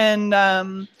 and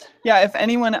if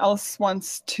anyone else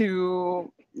wants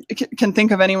to can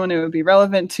think of anyone who would be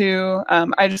relevant to,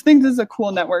 I just think this is a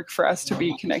cool network for us to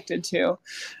be connected to.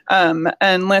 And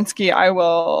Lansky, I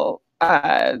will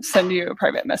send you a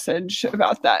private message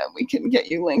about that. We can get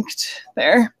you linked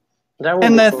there.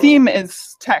 And the theme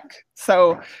is tech.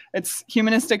 So it's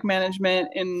humanistic management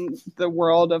in the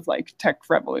world of like tech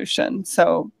revolution.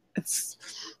 So it's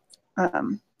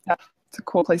it's a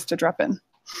cool place to drop in.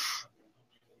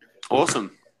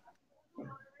 Awesome.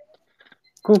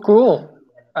 Cool.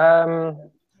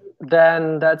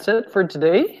 Then that's it for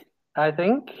today, I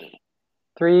think.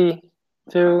 3,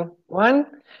 2, 1.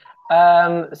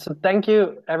 So thank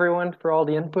you everyone for all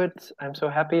the input. I'm so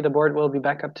happy the board will be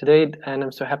back up to date, and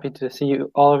I'm so happy to see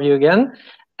all of you again.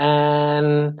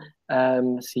 And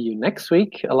see you next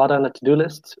week. A lot on the to-do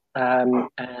list. And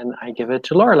I give it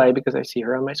to Lorelei because I see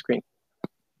her on my screen.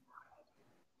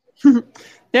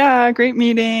 Yeah, great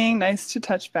meeting. Nice to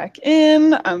touch back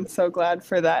in. I'm so glad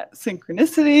for that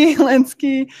synchronicity,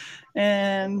 Lansky.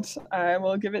 And I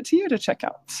will give it to you to check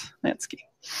out, Lansky.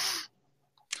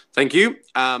 Thank you.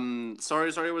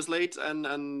 Sorry I was late,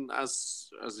 and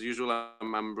as usual,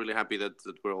 I'm really happy that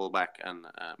we're all back, and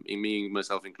me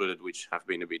myself included, which have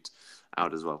been a bit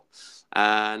out as well.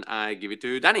 And I give it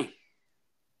to Danny.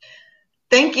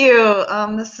 Thank you.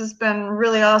 This has been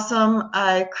really awesome.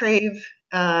 I crave,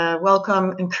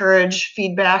 welcome, encourage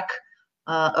feedback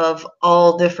of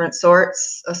all different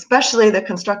sorts, especially the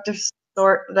constructive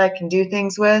sort that I can do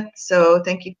things with. So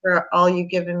thank you for all you've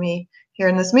given me here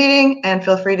in this meeting, and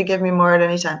feel free to give me more at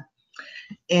any time.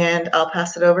 And I'll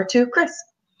pass it over to Chris.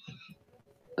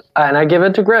 And I give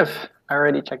it to Griff. I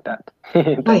already checked that.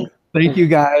 Thank you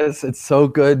guys. It's so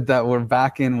good that we're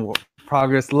back in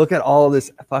progress. Look at all this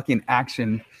fucking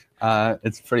action.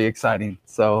 It's pretty exciting.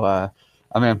 So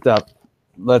I'm amped up.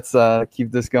 Let's keep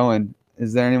this going.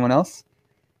 Is there anyone else?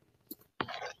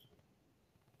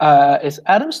 Is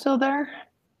Adam still there?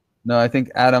 No, I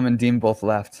think Adam and Dean both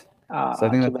left. So I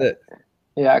think that's it.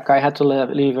 Yeah, Kai had to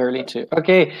leave early too.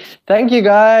 Okay, thank you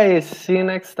guys. See you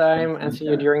next time, and see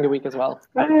you during the week as well.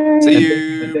 Bye. See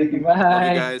you. Thank you. Bye.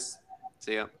 Love you guys.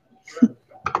 See ya.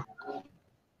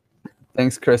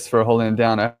 Thanks, Chris, for holding it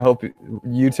down. I hope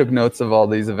you took notes of all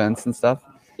these events and stuff.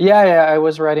 Yeah, I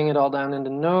was writing it all down in the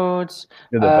notes.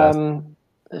 You're the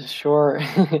best. Sure.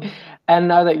 And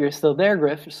now that you're still there,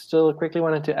 Griff, still quickly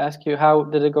wanted to ask you, how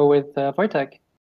did it go with Wojtek?